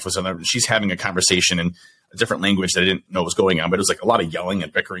or wife, was on there. She's having a conversation in a different language that I didn't know was going on, but it was like a lot of yelling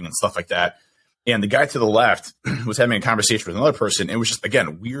and bickering and stuff like that. And the guy to the left was having a conversation with another person. It was just,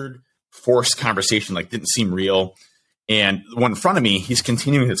 again, weird, forced conversation, like didn't seem real. And the one in front of me, he's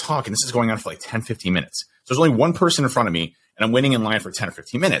continuing to talk. And this is going on for like 10, 15 minutes. So there's only one person in front of me and I'm waiting in line for 10 or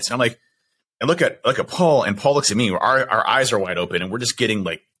 15 minutes. And I'm like, I look at Paul and Paul looks at me. Our eyes are wide open and we're just getting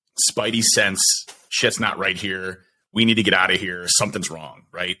like spidey sense. Shit's not right here. We need to get out of here. Something's wrong.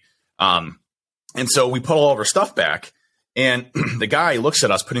 Right. And so we put all of our stuff back and the guy looks at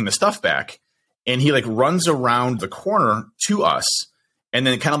us putting the stuff back and he like runs around the corner to us and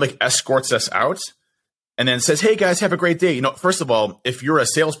then kind of like escorts us out and then says, "Hey guys, have a great day." First of all, if you're a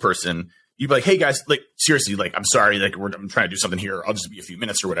salesperson, you'd be like, "Hey guys, like seriously, like I'm sorry, like I'm trying to do something here. I'll just be a few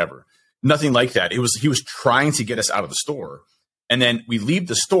minutes or whatever." Nothing like that. He was trying to get us out of the store. And then we leave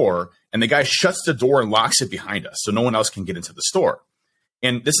the store and the guy shuts the door and locks it behind us so no one else can get into the store.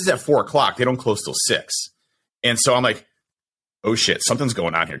 And this is at 4:00. They don't close till 6. And so I'm like, oh shit, something's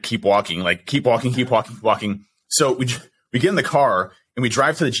going on here. Keep walking. So we get in the car and we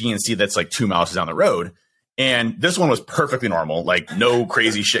drive to the GNC that's like 2 miles down the road. And this one was perfectly normal, like no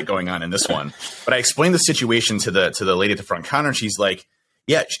crazy shit going on in this one. But I explained the situation to the lady at the front counter and she's like,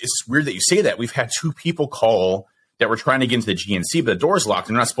 "Yeah, it's weird that you say that. We've had 2 people call that were trying to get into the GNC, but the door's locked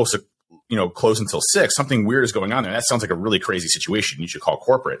and they're not supposed to, close until 6. Something weird is going on there. That sounds like a really crazy situation. You should call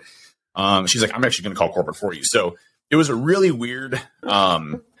corporate." She's like, "I'm actually going to call corporate for you." So it was a really weird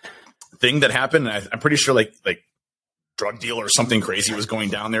thing that happened. And I'm pretty sure like drug deal or something crazy was going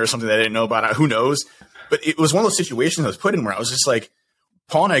down there or something that I didn't know about. Who knows? But it was one of those situations I was put in where I was just like,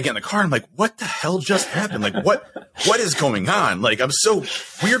 Paul and I get in the car. And I'm like, what the hell just happened? Like, what is going on? Like, I'm so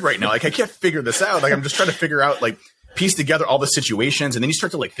weird right now. Like, I can't figure this out. Like, I'm just trying to figure out, like, piece together all the situations. And then you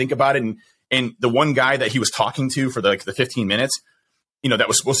start to like think about it. And the one guy that he was talking to for the 15 minutes, that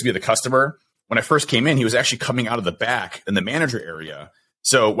was supposed to be the customer. When I first came in, he was actually coming out of the back in the manager area.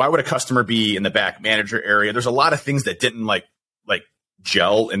 So why would a customer be in the back manager area? There's a lot of things that didn't like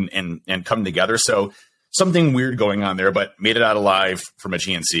gel and come together. So something weird going on there, but made it out alive from a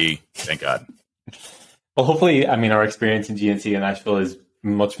GNC. Thank God. Well, hopefully, our experience in GNC in Nashville is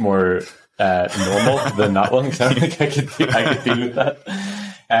much more normal than that one. So I think I could deal with that.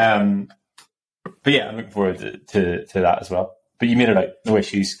 But yeah, I'm looking forward to that as well. But you made it out. No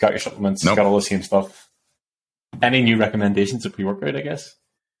issues. Got your supplements. Nope. Got all the same stuff. Any new recommendations of pre-workout, I guess?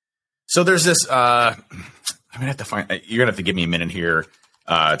 So there's this, I'm going to have to find, you're going to have to give me a minute here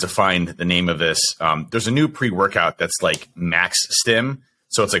to find the name of this. There's a new pre-workout that's like Max Stim.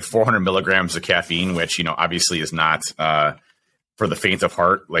 So it's like 400 milligrams of caffeine, which, obviously is not for the faint of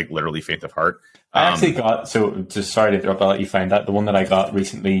heart, like literally faint of heart. I actually got, so just sorry to interrupt, I'll let you find that. The one that I got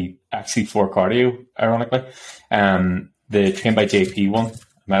recently, actually for cardio, ironically, the Train by JP one. I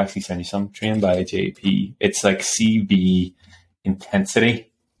might actually send you some. Train by JP. It's like CV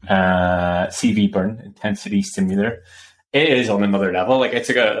intensity, CV burn intensity stimulator. It is on another level. Like I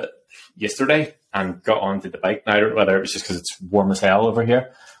took it yesterday and got onto the bike. Now I don't know whether it was just because it's warm as hell over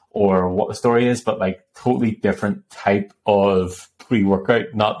here or what the story is, but like totally different type of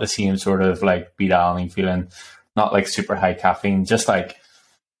pre-workout. Not the same sort of like beta-alanine feeling. Not like super high caffeine. Just like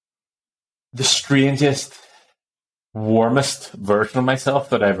the strangest, warmest version of myself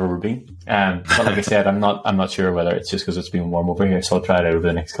that I've ever been. But like I said, I'm not sure whether it's just because it's been warm over here, so I'll try it out over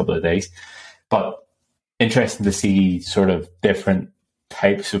the next couple of days. But interesting to see sort of different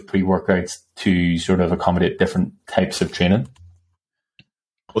types of pre-workouts to sort of accommodate different types of training.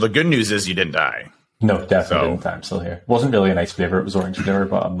 Well, the good news is you didn't die. No, definitely didn't die. I'm still here. It wasn't really a nice flavor. It was orange flavor,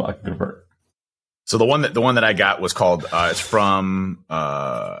 but I'm not going to convert. So the one that I got was called, it's from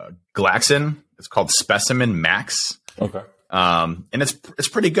Glaxon. It's called Specimen Max. Okay. And it's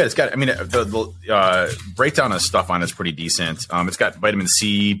pretty good. It's got, I mean, the breakdown of stuff on it's pretty decent. It's got vitamin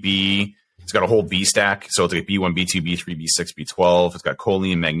C, B. It's got a whole B stack. So it's like B1, B2, B3, B6, B12. It's got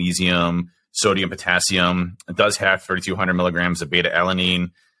choline, magnesium, sodium, potassium. It does have 3,200 milligrams of beta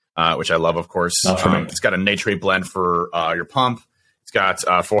alanine, which I love, of course. It's got a nitrate blend for your pump. It's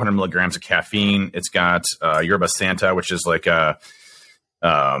got 400 milligrams of caffeine. It's got yerba santa, which is like a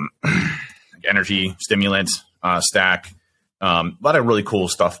energy stimulant stack. A lot of really cool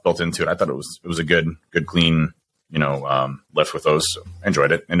stuff built into it. I thought it was a good clean, lift with those. So I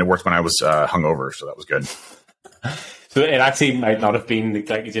enjoyed it, and it worked when I was hungover, so that was good. So it actually might not have been the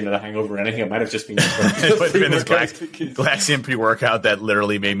glycogen of the hangover or anything. It might have just been this Glaxium pre-workout that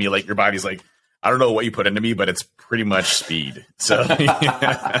literally made me like, your body's like, I don't know what you put into me, but it's pretty much speed. So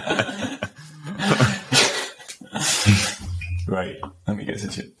right. Let me get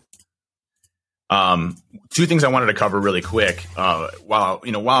into it. Two things I wanted to cover really quick. While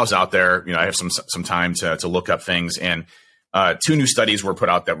I was out there, I have some time to look up things, and two new studies were put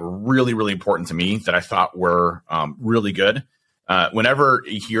out that were really, really important to me that I thought were really good. Whenever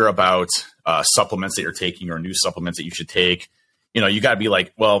you hear about supplements that you're taking or new supplements that you should take, you got to be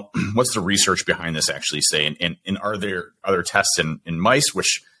like, well, what's the research behind this actually say? And are there other tests in mice,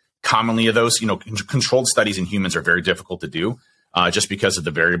 which commonly of those, controlled studies in humans are very difficult to do. Just because of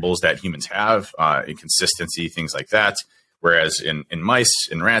the variables that humans have, inconsistency, things like that. Whereas in mice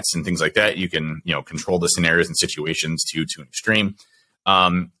and rats and things like that, you can, control the scenarios and situations to an extreme.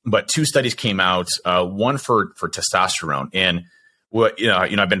 But two studies came out, one for testosterone. And what,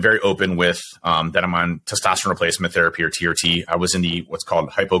 I've been very open with that I'm on testosterone replacement therapy or TRT. I was in the what's called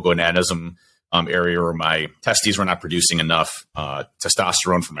hypogonadism area where my testes were not producing enough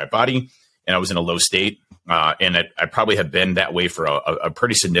testosterone for my body. And I was in a low state. And I probably have been that way for a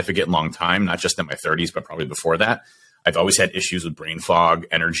pretty significant long time, not just in my 30s, but probably before that. I've always had issues with brain fog,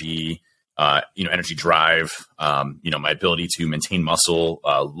 energy, energy drive, my ability to maintain muscle,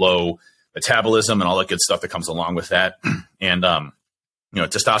 low metabolism, and all that good stuff that comes along with that. And,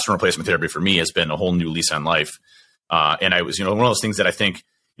 testosterone replacement therapy for me has been a whole new lease on life. And I was, one of those things that I think,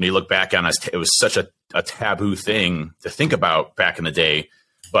 you look back on as it was such a taboo thing to think about back in the day.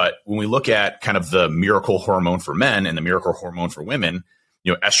 But when we look at kind of the miracle hormone for men and the miracle hormone for women,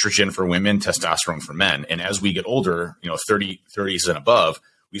 estrogen for women, testosterone for men. And as we get older, 30s and above,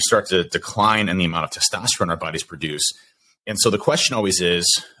 we start to decline in the amount of testosterone our bodies produce. And so the question always is,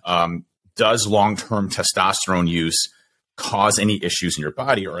 does long-term testosterone use cause any issues in your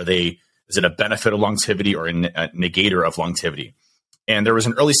body? Or is it a benefit of longevity or a negator of longevity? And there was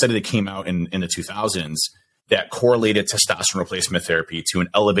an early study that came out in the 2000s that correlated testosterone replacement therapy to an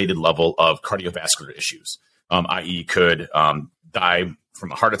elevated level of cardiovascular issues, i.e. could die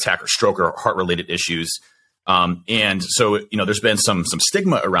from a heart attack or stroke or heart-related issues. And so, there's been some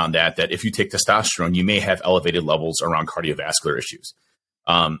stigma around that if you take testosterone, you may have elevated levels around cardiovascular issues.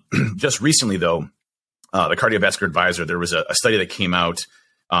 Just recently, though, the Cardiovascular Advisor, there was a study that came out,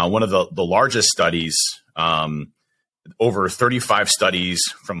 one of the largest studies, over 35 studies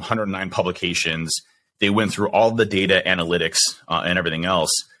from 109 publications. They went through all the data analytics and everything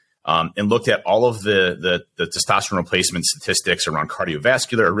else and looked at all of the testosterone replacement statistics around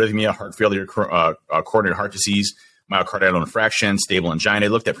cardiovascular, arrhythmia, heart failure, coronary heart disease, myocardial infarction, stable angina. They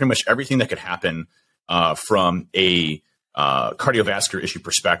looked at pretty much everything that could happen from a cardiovascular issue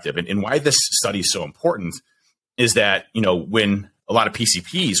perspective. And why this study is so important is that, when a lot of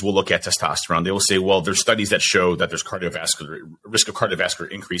PCPs will look at testosterone, they will say, well, there's studies that show that there's risk of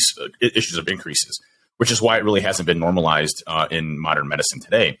cardiovascular issues of increases, which is why it really hasn't been normalized in modern medicine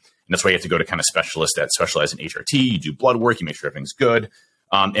today. And that's why you have to go to kind of specialists that specialize in HRT. You do blood work, you make sure everything's good.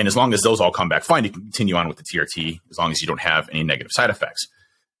 And as long as those all come back fine, you can continue on with the TRT as long as you don't have any negative side effects.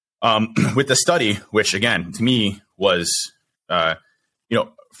 With the study, which again, to me was,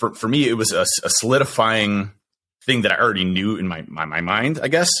 for me, it was a solidifying thing that I already knew in my mind, I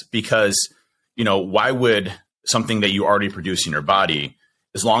guess, because, why would something that you already produce in your body,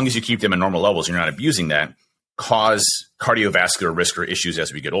 as long as you keep them at normal levels, you're not abusing that, cause cardiovascular risk or issues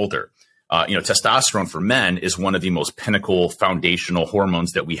as we get older? Testosterone for men is one of the most pinnacle foundational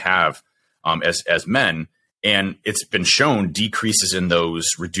hormones that we have as men. And it's been shown decreases in those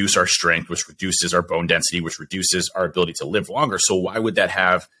reduce our strength, which reduces our bone density, which reduces our ability to live longer. So why would that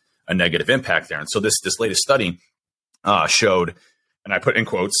have a negative impact there? And so this latest study showed, and I put in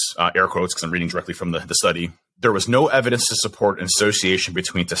quotes, air quotes, because I'm reading directly from the study, there was no evidence to support an association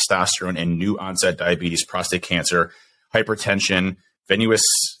between testosterone and new onset diabetes, prostate cancer, hypertension, venous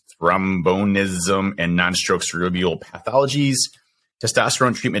thrombonism, and non-stroke cerebral pathologies.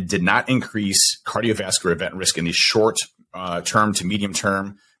 Testosterone treatment did not increase cardiovascular event risk in the short, term to medium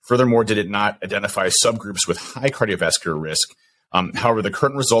term. Furthermore, did it not identify subgroups with high cardiovascular risk? However, the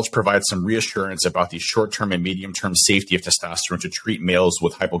current results provide some reassurance about the short-term and medium-term safety of testosterone to treat males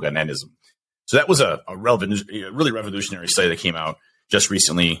with hypogonadism. So that was a really revolutionary study that came out just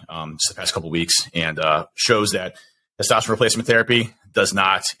recently, just the past couple of weeks, and shows that testosterone replacement therapy does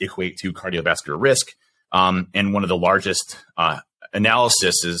not equate to cardiovascular risk. And one of the largest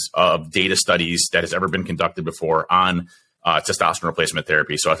analyses of data studies that has ever been conducted before on testosterone replacement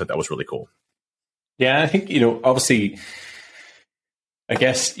therapy. So I thought that was really cool. Yeah, I think, obviously, I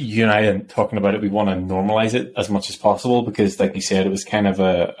guess you and I are talking about it, we want to normalize it as much as possible because, like you said, it was kind of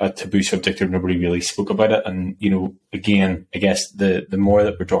a taboo subject and nobody really spoke about it. And, again, I guess the more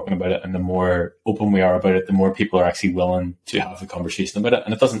that we're talking about it and the more open we are about it, the more people are actually willing to have a conversation about it.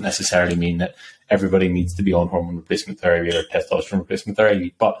 And it doesn't necessarily mean that everybody needs to be on hormone replacement therapy or testosterone replacement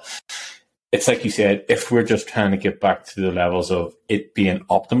therapy. But it's like you said, if we're just trying to get back to the levels of it being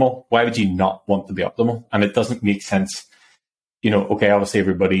optimal, why would you not want to be optimal? And it doesn't make sense. Okay, obviously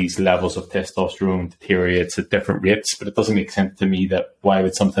everybody's levels of testosterone deteriorates at different rates, but it doesn't make sense to me that why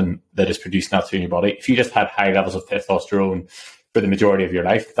would something that is produced naturally in your body, if you just had high levels of testosterone for the majority of your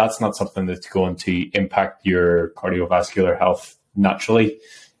life, that's not something that's going to impact your cardiovascular health naturally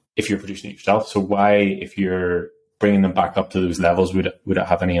if you're producing it yourself. So why, if you're bringing them back up to those levels, would it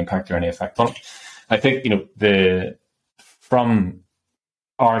have any impact or any effect on it? I think, from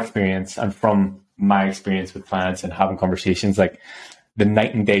our experience and from my experience with clients and having conversations, like the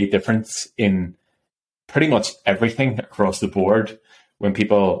night and day difference in pretty much everything across the board when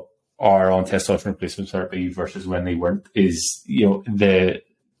people are on testosterone replacement therapy versus when they weren't is, the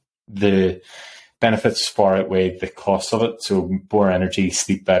benefits far outweigh the costs of it. So more energy,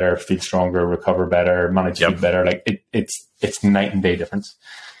 sleep better, feel stronger, recover better, manage food better. Like it's night and day difference.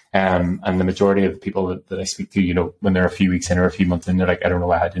 And the majority of the people that I speak to, when they're a few weeks in or a few months in, they're like, I don't know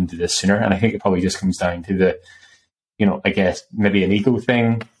why I didn't do this sooner. And I think it probably just comes down to the, I guess maybe an ego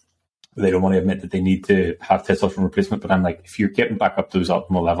thing. They don't want to admit that they need to have testosterone replacement. But I'm like, if you're getting back up to those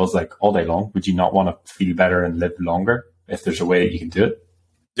optimal levels, like all day long, would you not want to feel better and live longer if there's a way that you can do it?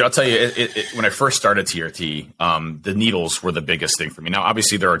 Yeah, I'll tell you, when I first started TRT, the needles were the biggest thing for me. Now,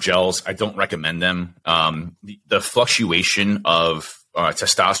 obviously, there are gels. I don't recommend them. The fluctuation of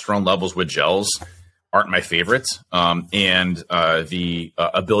testosterone levels with gels aren't my favorites. And the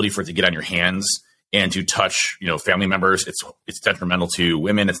ability for it to get on your hands and to touch, family members, it's detrimental to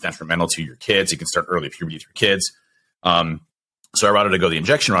women. It's detrimental to your kids. You can start early puberty with your kids. So I rather to go the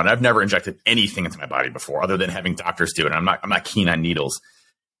injection route. I've never injected anything into my body before other than having doctors do it. I'm not keen on needles.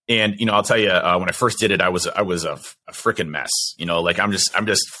 And, I'll tell you, when I first did it, I was a freaking mess, like I'm just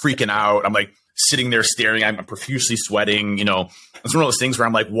freaking out. I'm like sitting there staring. I'm profusely sweating. It's one of those things where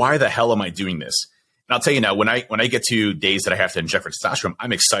I'm like, why the hell am I doing this? And I'll tell you now, when I get to days that I have to inject for testosterone,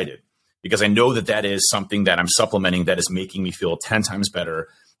 I'm excited because I know that is something that I'm supplementing that is making me feel 10 times better,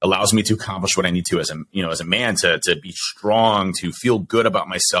 allows me to accomplish what I need to as a man, to be strong, to feel good about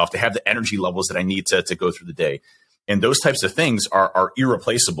myself, to have the energy levels that I need to go through the day. And those types of things are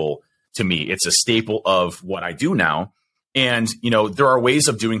irreplaceable to me. It's a staple of what I do now. And, there are ways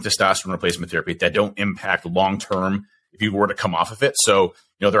of doing testosterone replacement therapy that don't impact long-term if you were to come off of it. So,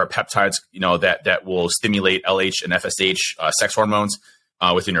 there are peptides, that will stimulate LH and FSH sex hormones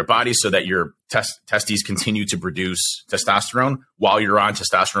within your body so that your testes continue to produce testosterone while you're on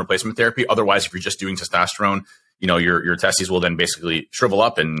testosterone replacement therapy. Otherwise, if you're just doing testosterone, your testes will then basically shrivel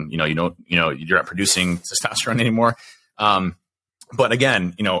up and, you're not producing testosterone anymore. But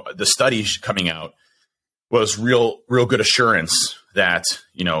again, the study coming out was real good assurance that,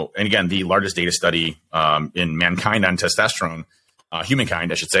 and again, the largest data study in mankind on testosterone,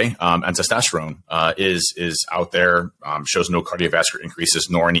 humankind, I should say, on testosterone is out there, shows no cardiovascular increases,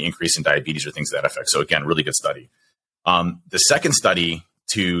 nor any increase in diabetes or things of that effect. So again, really good study. The second study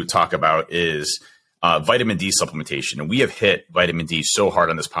to talk about is vitamin D supplementation. And we have hit vitamin D so hard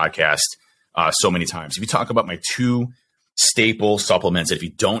on this podcast so many times. If you talk about my two staple supplements, if you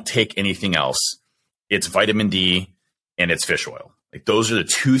don't take anything else, it's vitamin D and it's fish oil. Like those are the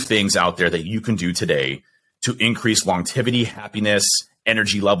two things out there that you can do today to increase longevity, happiness,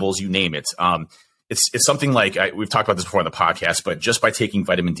 energy levels, you name it. It's something like, we've talked about this before on the podcast, but just by taking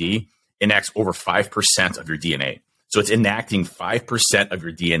vitamin D, enacts over 5% of your DNA. So it's enacting 5% of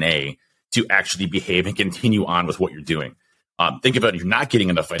your DNA to actually behave and continue on with what you're doing. Think about it, if you're not getting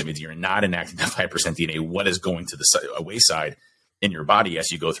enough vitamin D, you're not enacting that 5% DNA, what is going to the wayside in your body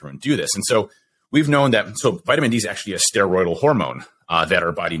as you go through and do this? And so we've known that, so vitamin D is actually a steroidal hormone that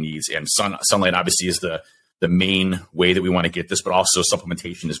our body needs. And sunlight obviously is the main way that we want to get this, but also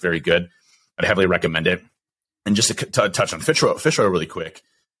supplementation is very good. I'd heavily recommend it. And just to touch on fish oil really quick,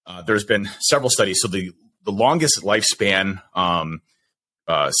 there's been several studies. So the longest lifespan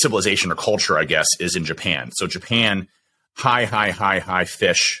civilization or culture, I guess, is in Japan. So Japan, high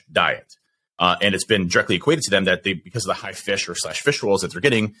fish diet. And it's been directly equated to them that because of the high fish or fish oils that they're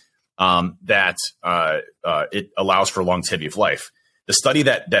getting, it allows for longevity of life. The study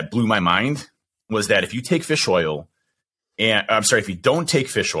that blew my mind was that if you take fish oil, if you don't take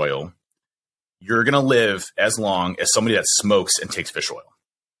fish oil, you're going to live as long as somebody that smokes and takes fish oil.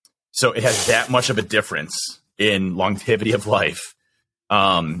 So it has that much of a difference in longevity of life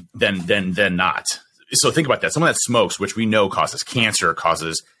than not. So think about that. Someone that smokes, which we know causes cancer,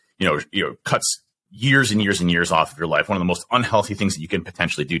 causes cuts years and years and years off of your life. One of the most unhealthy things that you can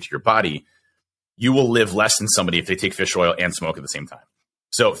potentially do to your body. You will live less than somebody if they take fish oil and smoke at the same time.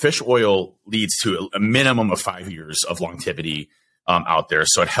 So fish oil leads to a minimum of 5 years of longevity out there.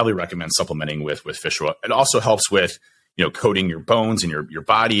 So I'd heavily recommend supplementing with fish oil. It also helps with, coating your bones and your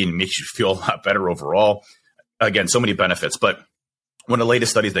body and makes you feel a lot better overall. Again, so many benefits. But one of the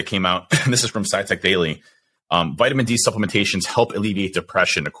latest studies that came out, and this is from SciTech Daily, vitamin D supplementations help alleviate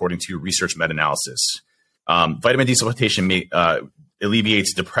depression, according to research meta-analysis. Vitamin D supplementation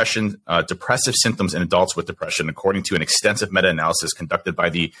alleviates depressive symptoms in adults with depression, according to an extensive meta-analysis conducted by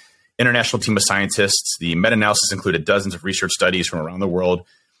the international team of scientists. The meta-analysis included dozens of research studies from around the world.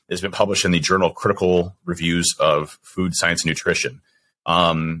 It has been published in the Journal of Critical Reviews of Food Science and Nutrition.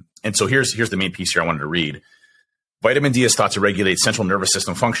 And so here's the main piece here I wanted to read. Vitamin D is thought to regulate central nervous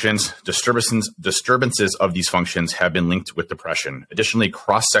system functions. Disturbances of these functions have been linked with depression. Additionally,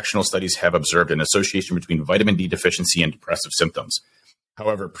 cross-sectional studies have observed an association between vitamin D deficiency and depressive symptoms.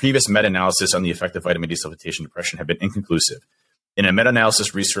 However, previous meta-analysis on the effect of vitamin D supplementation and depression have been inconclusive. In a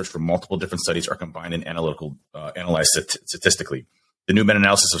meta-analysis, research from multiple different studies are combined and analyzed statistically. The new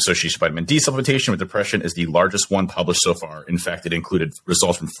meta-analysis of association of vitamin D supplementation with depression is the largest one published so far. In fact, it included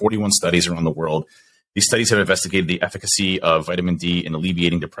results from 41 studies around the world. These studies have investigated the efficacy of vitamin D in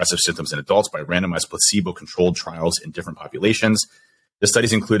alleviating depressive symptoms in adults by randomized placebo-controlled trials in different populations. The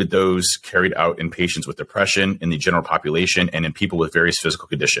studies included those carried out in patients with depression, in the general population, and in people with various physical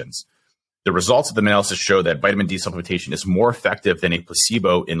conditions. The results of the analysis show that vitamin D supplementation is more effective than a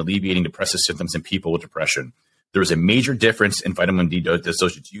placebo in alleviating depressive symptoms in people with depression. There is a major difference in vitamin D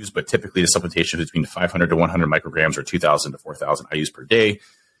dosage used, but typically the supplementation is between 500 to 100 micrograms or 2,000 to 4,000 IUs per day.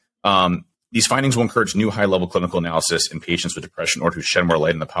 These findings will encourage new high-level clinical analysis in patients with depression or to shed more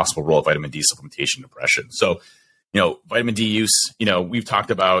light on the possible role of vitamin D supplementation in depression. So, vitamin D use, we've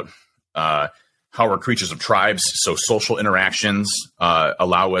talked about how we're creatures of tribes. So social interactions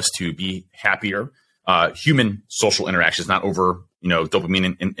allow us to be happier. Human social interactions, not over,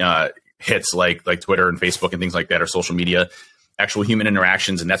 dopamine hits like Twitter and Facebook and things like that, or social media. Actual human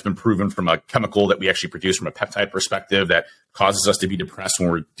interactions, and that's been proven from a chemical that we actually produce from a peptide perspective that causes us to be depressed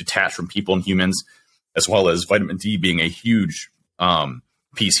when we're detached from people and humans, as well as vitamin D being a huge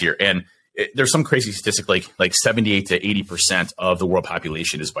piece here. And there's some crazy statistic like 78 to 80% of the world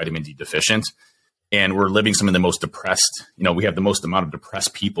population is vitamin D deficient, and we're living some of the most depressed. We have the most amount of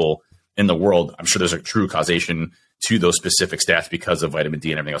depressed people in the world. I'm sure there's a true causation to those specific stats because of vitamin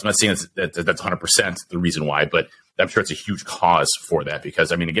D and everything else. I'm not saying that's 100% the reason why, but I'm sure it's a huge cause for that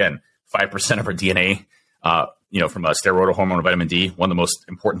because, again, 5% of our DNA, from a steroidal hormone or vitamin D, one of the most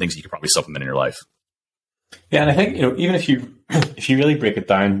important things you could probably supplement in your life. Yeah, and I think, even if you really break it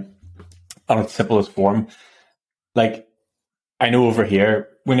down on its simplest form, like I know over here,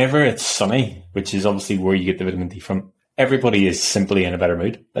 whenever it's sunny, which is obviously where you get the vitamin D from, everybody is simply in a better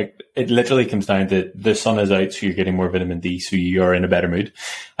mood. Like it literally comes down to the sun is out, so you're getting more vitamin D, so you're in a better mood.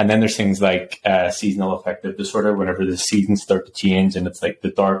 And then there's things like seasonal affective disorder, whenever the seasons start to change and it's like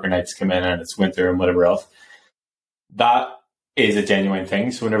the darker nights come in and it's winter and whatever else. That is a genuine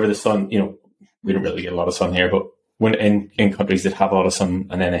thing. So whenever the sun, we don't really get a lot of sun here, but when in countries that have a lot of sun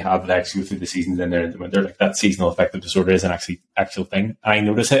and then they have to actually go through the seasons in there in the winter, like that seasonal affective disorder is an actual thing. I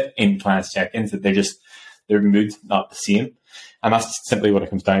notice it in clients' check-ins that their mood's not the same. And that's simply what it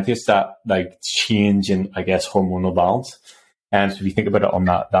comes down to. It's that like change in, I guess, hormonal balance. And so if you think about it on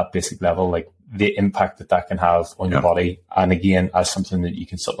that basic level, like the impact that can have on your body. And again, as something that you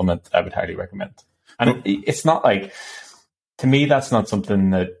can supplement, I would highly recommend. And it's not like, to me, that's not something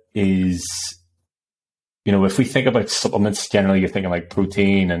that is, if we think about supplements, generally you're thinking like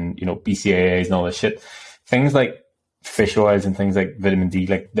protein and, BCAAs and all this shit. Things like fish oils and things like vitamin D,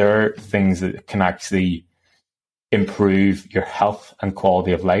 like there are things that can actually improve your health and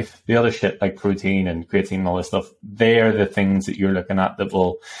quality of life. The other shit like protein and creatine and all this stuff, they are the things that you're looking at that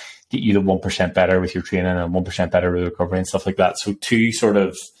will get you the 1% better with your training and 1% better with recovery and stuff like that. So two sort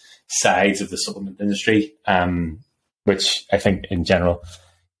of sides of the supplement industry, which I think in general,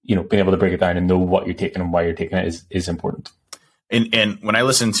 being able to break it down and know what you're taking and why you're taking it is important. And when I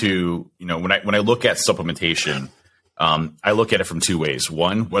listen to, when I look at supplementation, I look at it from two ways.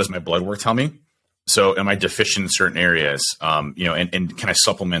 One, what does my blood work tell me? So am I deficient in certain areas? And can I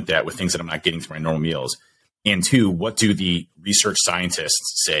supplement that with things that I'm not getting through my normal meals? And two, what do the research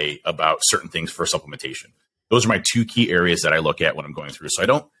scientists say about certain things for supplementation? Those are my two key areas that I look at when I'm going through. So I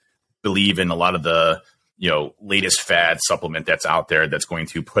don't believe in a lot of the, latest fad supplement that's out there that's going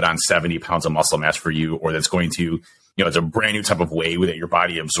to put on 70 pounds of muscle mass for you, or that's going to, it's a brand new type of whey that your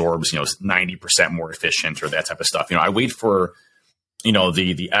body absorbs, 90% more efficient, or that type of stuff. I wait for,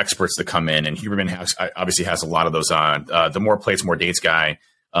 the experts to come in, and Huberman obviously has a lot of those on. The More Plates, More Dates guy,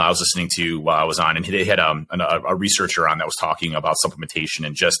 I was listening to while I was on, and they had a researcher on that was talking about supplementation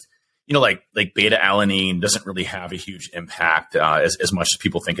and just, like beta alanine doesn't really have a huge impact as much as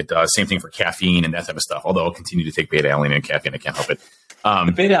people think it does. Same thing for caffeine and that type of stuff. Although I'll continue to take beta alanine and caffeine, I can't help it.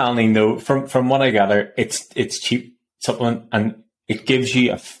 The beta alanine, though, from what I gather, it's cheap supplement and it gives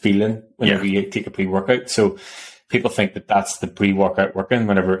you a feeling whenever you take a pre-workout. So people think that that's the pre-workout working,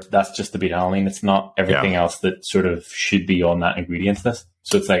 whenever that's just the beta alanine. It's not everything else that sort of should be on that ingredient list.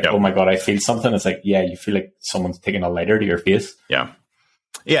 So it's like, oh my God, I feel something. It's like, you feel like someone's taking a lighter to your face. Yeah.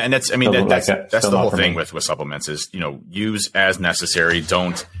 Yeah. And that's the whole thing with supplements is, use as necessary.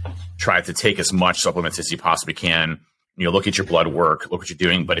 Don't try to take as much supplements as you possibly can. Look at your blood work, look what you're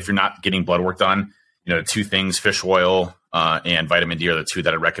doing. But if you're not getting blood work done, two things, fish oil and vitamin D are the two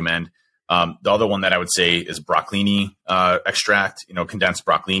that I recommend. The other one that I would say is broccolini extract, condensed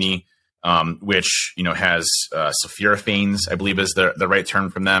broccolini, which, has sulforaphanes, I believe is the right term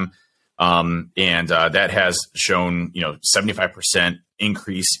from them. And that has shown, 75%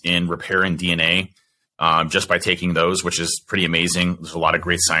 increase in repair in DNA just by taking those, which is pretty amazing. There's a lot of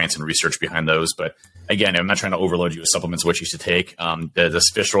great science and research behind those. But again, I'm not trying to overload you with supplements, which you should take. The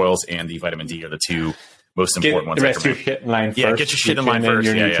fish oils and the vitamin D are the two most important ones. The rest of your shit in line first. Yeah, get your shit in line first.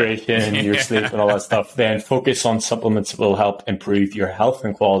 Your nutrition, your sleep, and all that stuff. Then focus on supplements that will help improve your health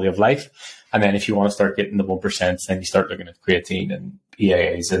and quality of life. And then if you want to start getting the 1%, then you start looking at creatine and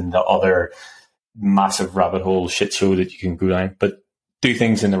EAAs and the other massive rabbit hole shit show that you can go down. But do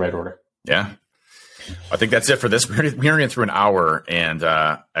things in the right order. Yeah. I think that's it for this. We're getting through an hour, and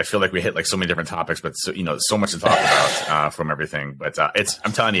I feel like we hit so many different topics, but so much to talk about from everything. But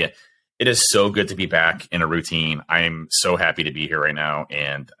I'm telling you, it is so good to be back in a routine. I am so happy to be here right now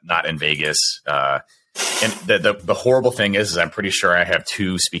and not in Vegas. And the horrible thing is I'm pretty sure I have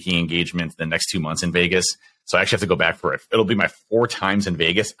 2 speaking engagements the next 2 months in Vegas. So I actually have to go back for it. It'll be my 4 times in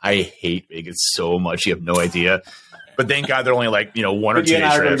Vegas. I hate Vegas so much. You have no idea. But thank God they're only 1 or 2 day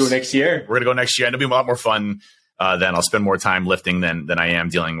trips. We're going to go next year. We're going to go next year. And it'll be a lot more fun then. I'll spend more time lifting than I am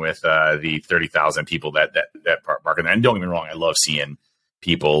dealing with the 30,000 people that park in there. And don't get me wrong, I love seeing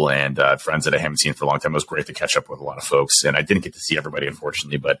people and friends that I haven't seen for a long time. It was great to catch up with a lot of folks. And I didn't get to see everybody,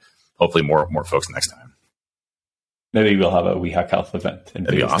 unfortunately, but hopefully more folks next time. Maybe we'll have a We Hack Health event in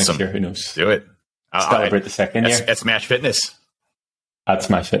That'd be awesome. Next year. Who knows? Do it. Celebrate the second year. At Smash Fitness. At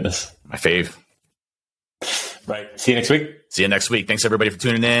Smash Fitness. My fave. Right. See you next week. See you next week. Thanks everybody for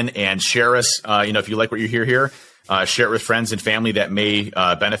tuning in, and share us. If you like what you hear here, share it with friends and family that may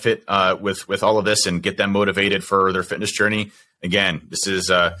benefit with all of this and get them motivated for their fitness journey. Again, this is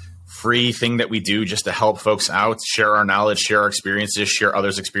a free thing that we do just to help folks out, share our knowledge, share our experiences, share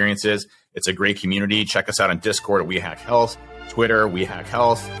others' experiences. It's a great community. Check us out on Discord at We Hack Health, Twitter, We Hack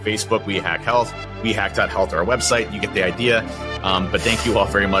Health, Facebook, We Hack Health, WeHack.health, our website. You get the idea. But thank you all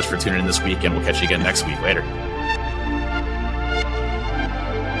very much for tuning in this week, and we'll catch you again next week. Later.